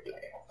quite quickly.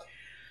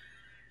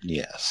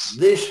 Yes.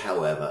 This,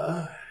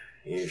 however,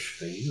 is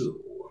for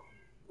you.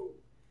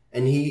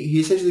 And he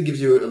essentially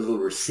gives you a little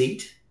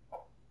receipt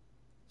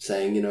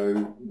saying,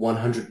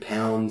 100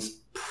 pounds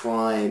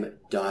prime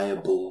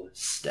diable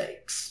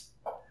steaks.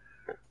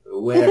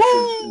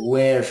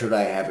 Where should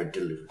I have it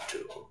delivered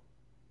to?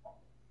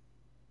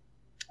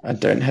 I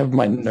don't have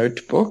my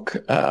notebook,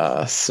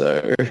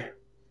 so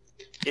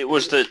It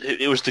was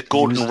the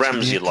Gordon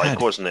Ramsay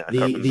like, wasn't it? I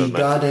can't The remember.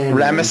 Garden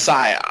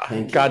Ramessiah.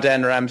 Thank you.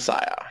 Garden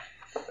Ramessiah.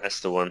 That's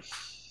the one.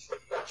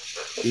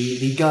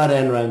 The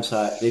Garden Ramsay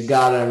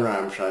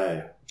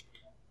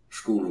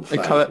School of They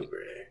call it- Philanthropy.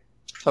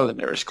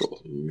 Culinary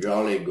school.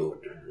 Jolly good.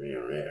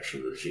 There's a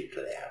receipt for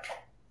that.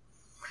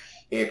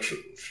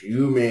 Excellent.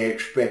 You may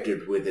expect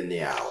it within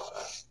the hour.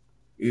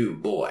 You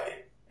boy.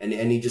 And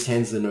he just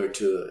hands the note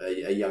to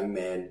a young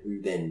man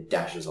who then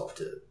dashes off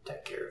to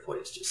take care of what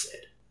he's just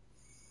said.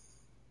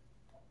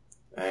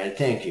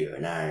 Thank you,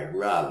 and I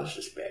rather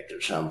suspect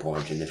at some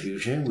point in the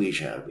future we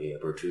shall be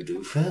able to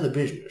do further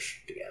business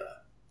together.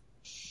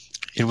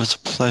 It was a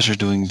pleasure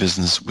doing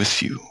business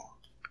with you.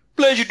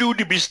 Pleasure do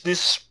the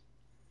business.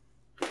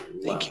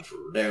 Wonderful.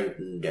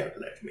 Don't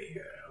let me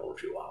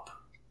hold you up.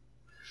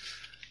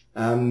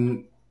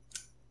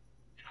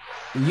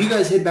 You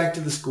guys head back to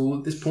the school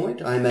at this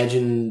point. I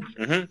imagine,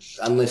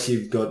 unless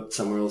you've got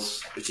somewhere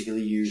else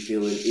particularly you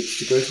feel an itch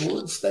to go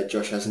towards that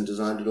Josh hasn't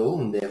designed at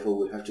all and therefore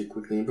would have to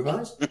quickly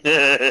improvise.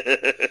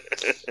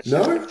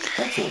 No?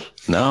 Excellent.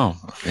 No.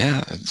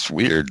 Yeah, it's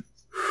weird.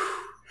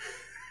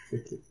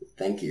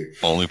 Thank you.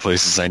 Only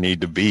places I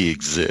need to be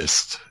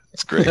exist.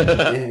 It's great.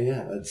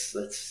 Yeah.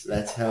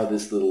 That's how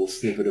this little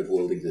snippet of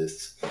world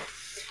exists.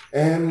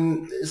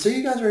 So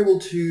you guys are able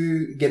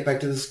to get back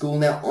to the school.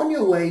 Now, on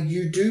your way,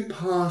 you do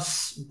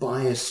pass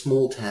by a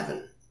small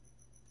tavern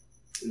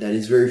that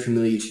is very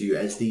familiar to you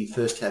as the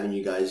first tavern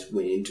you guys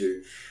went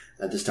into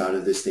at the start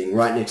of this thing,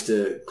 right next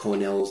to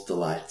Carnell's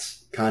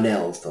Delights,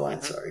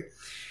 sorry.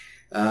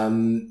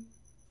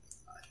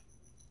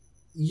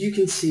 You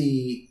can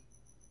see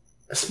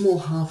a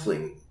small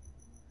halfling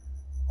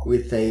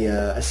with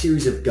a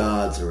series of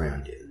guards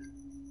around him,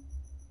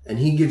 and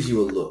he gives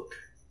you a look.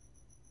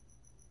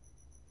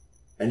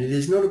 And it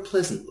is not a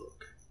pleasant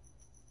look.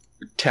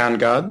 Town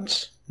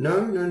guards.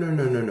 No.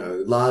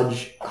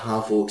 Large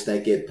half-orcs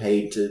that get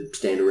paid to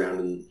stand around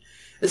and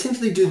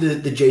essentially do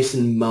the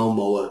Jason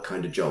Momoa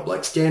kind of job.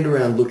 Like, stand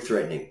around, look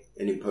threatening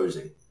and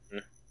imposing.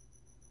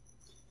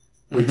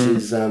 Which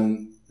is,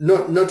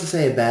 not to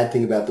say a bad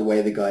thing about the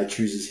way the guy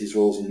chooses his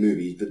roles in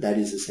movies, but that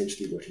is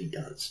essentially what he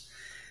does.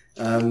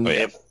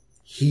 Yeah.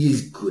 He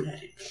is good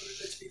at it,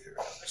 let's be very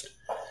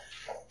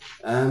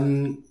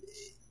honest.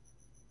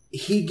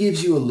 He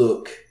gives you a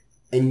look,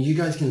 and you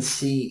guys can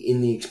see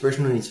in the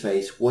expression on his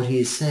face, what he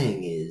is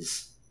saying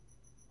is,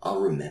 I'll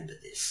remember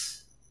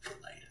this for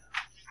later.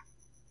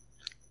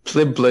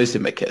 Plib blows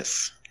him a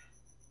kiss.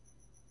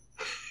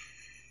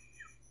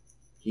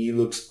 He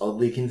looks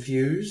oddly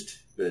confused,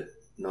 but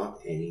not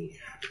any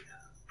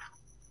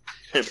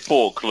happier.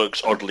 Bork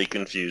looks oddly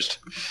confused.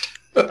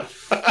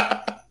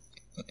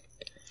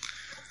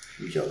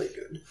 Jolly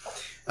good.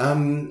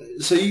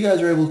 So you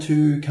guys are able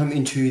to come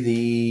into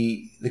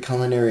the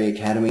Culinary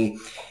Academy.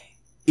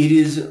 It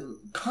is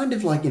kind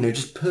of like,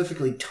 just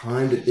perfectly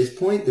timed at this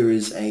point. There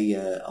is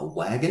a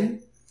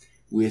wagon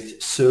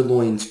with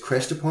Sirloin's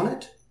crest upon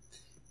it,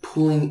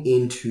 pulling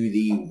into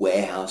the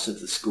warehouse of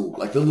the school,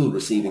 like the little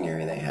receiving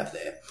area they have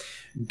there.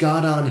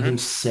 Gardan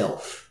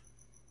himself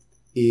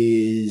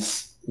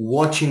is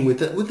watching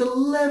with a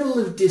level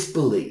of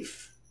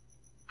disbelief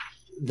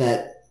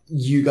that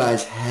you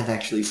guys have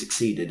actually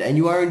succeeded. And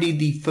you are indeed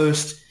the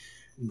first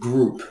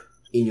group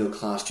in your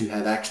class to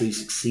have actually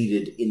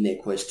succeeded in their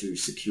quest to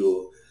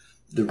secure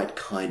the right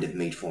kind of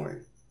meat for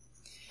him.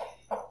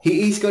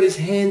 He's got his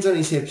hands on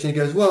his hips and he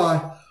goes, well,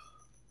 I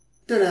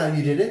don't know how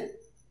you did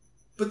it,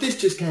 but this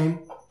just came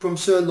from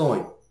Sir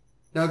Loin.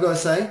 Now I've got to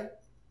say,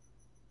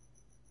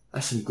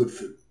 some good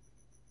food.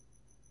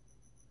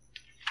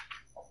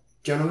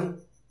 Gentlemen,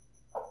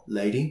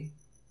 lady,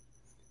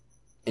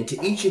 and to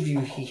each of you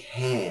he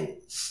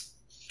hands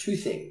 2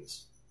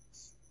 things.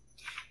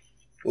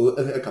 Well,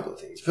 a couple of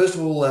things. First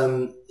of all,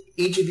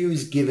 each of you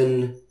is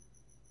given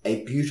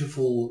a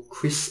beautiful,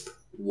 crisp,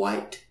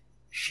 white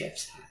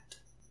chef's hat.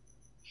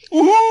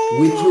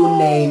 With your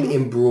name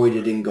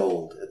embroidered in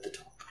gold at the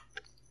top.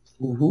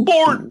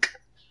 Bork!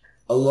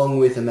 Along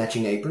with a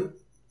matching apron.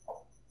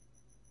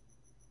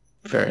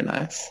 Very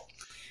nice.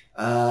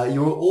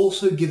 You're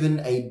also given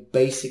a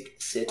basic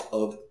set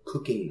of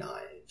cooking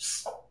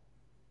knives.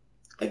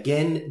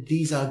 Again,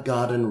 these are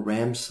Garden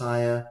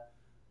Ramsire.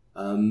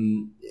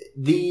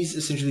 These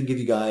essentially give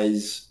you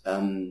guys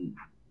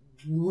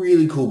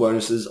really cool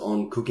bonuses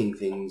on cooking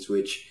things,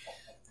 which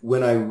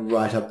when I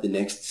write up the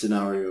next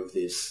scenario of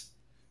this,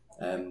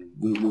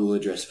 we'll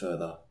address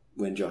further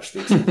when Josh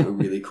thinks of a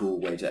really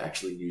cool way to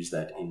actually use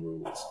that in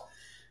rules.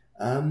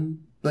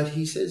 But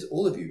he says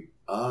all of you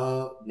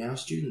are now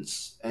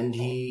students, and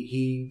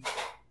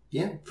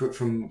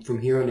from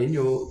here on in,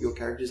 your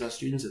characters are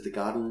students at the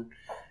Garden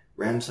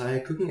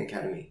Ramsire Cooking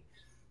Academy,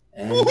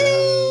 and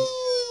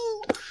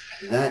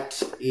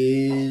that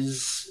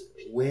is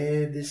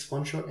where this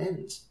one shot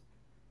ends.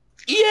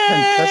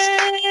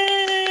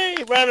 Yay!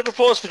 Round of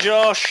applause for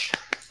Josh.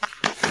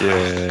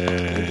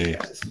 Yay.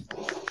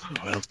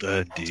 Well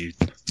done, dude.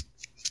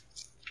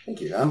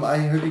 Thank you. I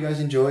hope you guys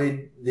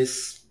enjoyed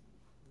this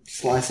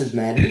slice of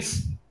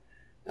madness.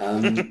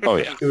 Oh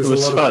yeah. It It was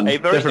was a lot fun.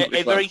 of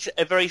Definitely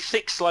A very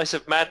thick slice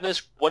of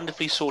madness,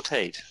 wonderfully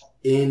sautéed.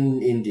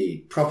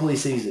 Indeed. Properly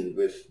seasoned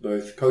with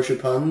both kosher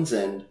puns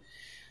and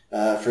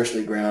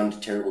freshly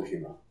ground terrible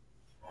humor.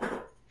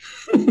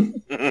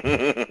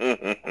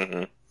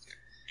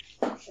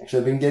 Actually,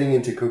 I've been getting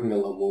into cooking a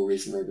lot more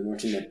recently. I've been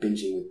watching that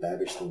Binging with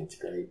Babish thing. It's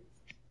great.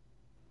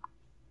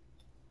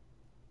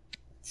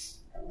 That's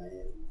how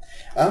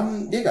I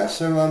am. Yeah, guys,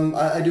 so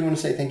I do want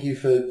to say thank you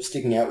for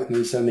sticking out with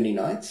me so many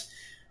nights.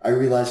 I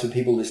realize for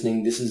people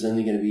listening, this is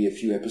only going to be a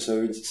few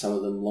episodes, some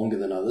of them longer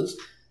than others.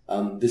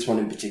 This one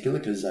in particular,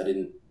 because I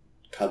didn't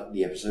cut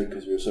the episode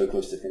because we were so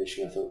close to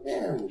finishing. I thought,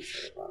 we'll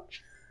shut it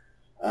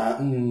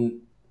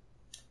down.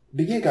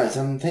 But yeah, guys,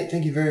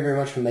 thank you very, very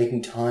much for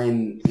making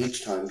time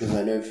each time, because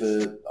I know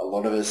for a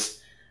lot of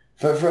us,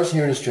 for us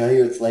here in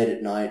Australia, it's late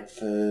at night.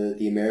 For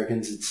the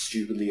Americans, it's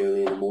stupidly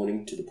early in the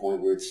morning to the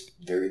point where it's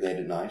very late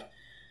at night.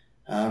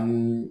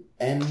 And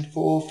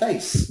for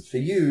Face, for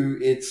you,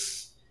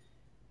 it's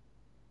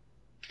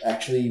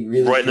actually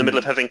really... Right in the middle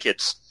of having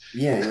kids.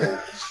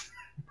 Yeah.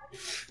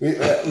 Which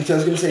I was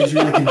going to say is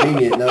really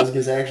convenient, and I was going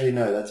to say, actually,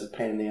 no, that's a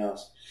pain in the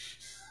ass.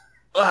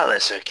 Well,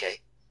 that's okay.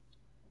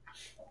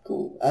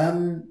 Cool.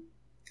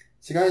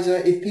 So guys,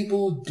 if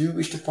people do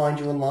wish to find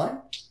you online,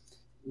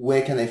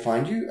 where can they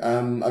find you?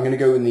 I'm going to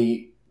go in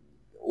the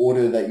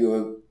order that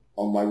you're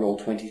on my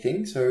Roll20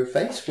 thing. So,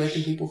 Face, where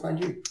can people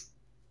find you?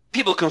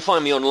 People can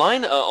find me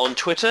online on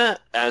Twitter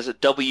as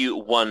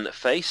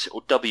W1Face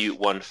or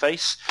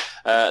W1Face.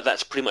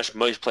 That's pretty much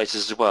most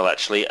places as well,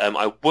 actually.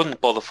 I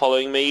wouldn't bother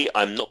following me.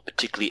 I'm not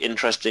particularly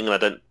interesting, and I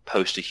don't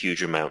post a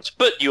huge amount.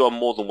 But you are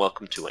more than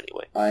welcome to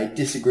anyway. I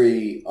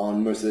disagree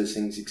on most of those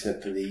things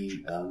except for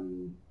the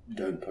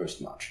don't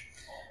post much.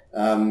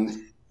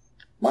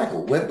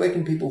 Michael, where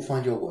can people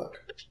find your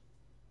work?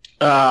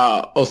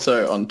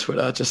 Also on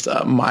Twitter, just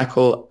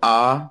Michael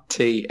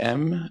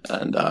RTM,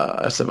 and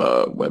I also have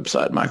a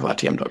website,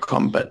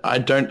 michaelrtm.com, but I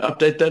don't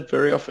update that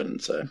very often,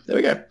 so there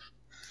we go.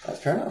 That's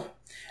fair enough.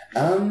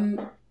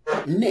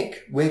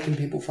 Nick, where can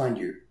people find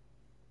you?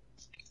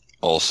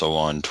 Also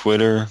on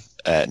Twitter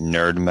at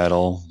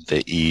NerdMetal.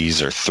 The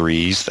E's are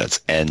threes. That's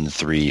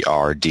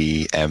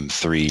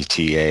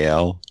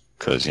N3RDM3TAL.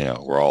 Because,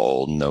 we're all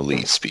old and no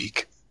lead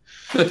speak.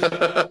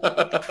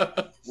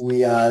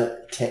 We are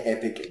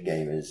epic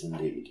gamers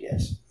indeed,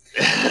 yes.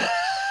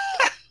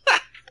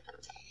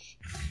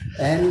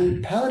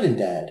 And Paladin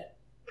Dad.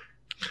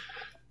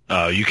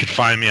 You can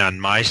find me on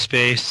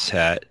MySpace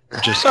at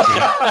just. I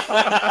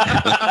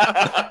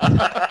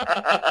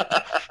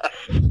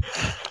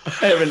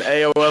have an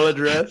AOL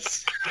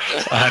address.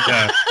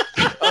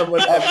 I'm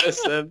on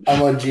MSN.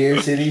 I'm on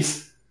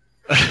GeoCities.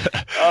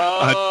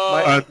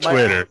 On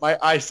Twitter. My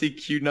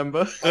ICQ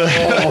number.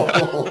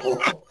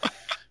 Oh.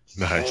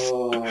 Nice.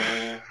 Oh.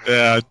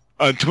 Yeah,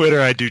 on Twitter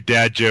I do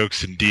dad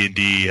jokes and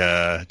D&D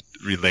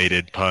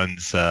related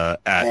puns at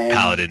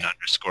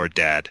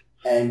Paladin_dad.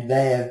 And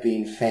they have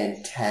been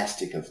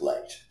fantastic of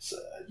late. So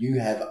you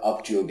have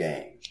upped your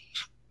game.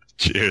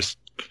 Cheers.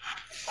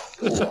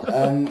 Cool.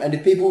 And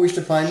if people wish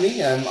to find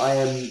me, I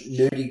am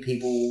Nerdy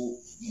People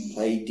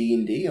Play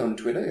D&D on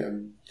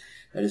Twitter.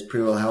 That is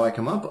pretty well how I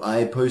come up.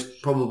 I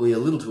post probably a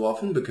little too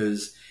often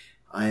because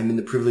I am in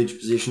the privileged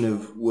position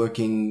of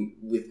working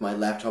with my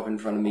laptop in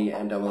front of me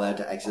and I'm allowed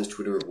to access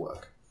Twitter at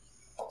work.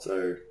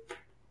 So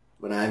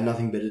when I have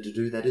nothing better to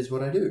do, that is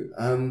what I do.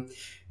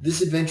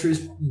 This adventure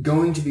is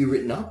going to be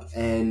written up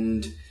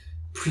and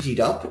prettied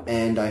up,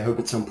 and I hope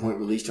at some point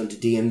released onto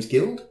DM's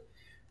Guild.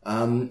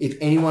 If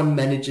anyone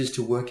manages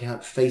to work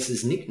out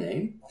Face's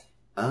nickname,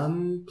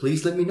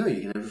 please let me know.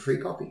 You can have a free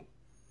copy.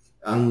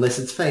 Unless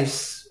it's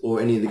Face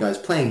or any of the guys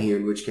playing here,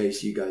 in which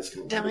case you guys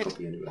can have a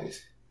copy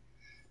anyways.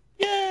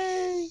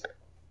 Yay!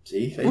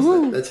 See,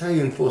 Face, that's how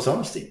you enforce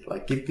honesty.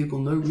 Like, give people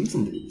no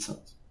reason to be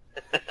dishonest.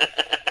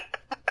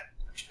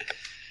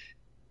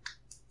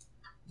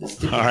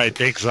 All right,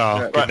 thanks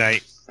all. Right. Good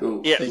night.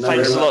 Cool. Yeah, Thank you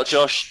thanks very a lot, much.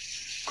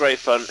 Josh. Great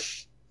fun.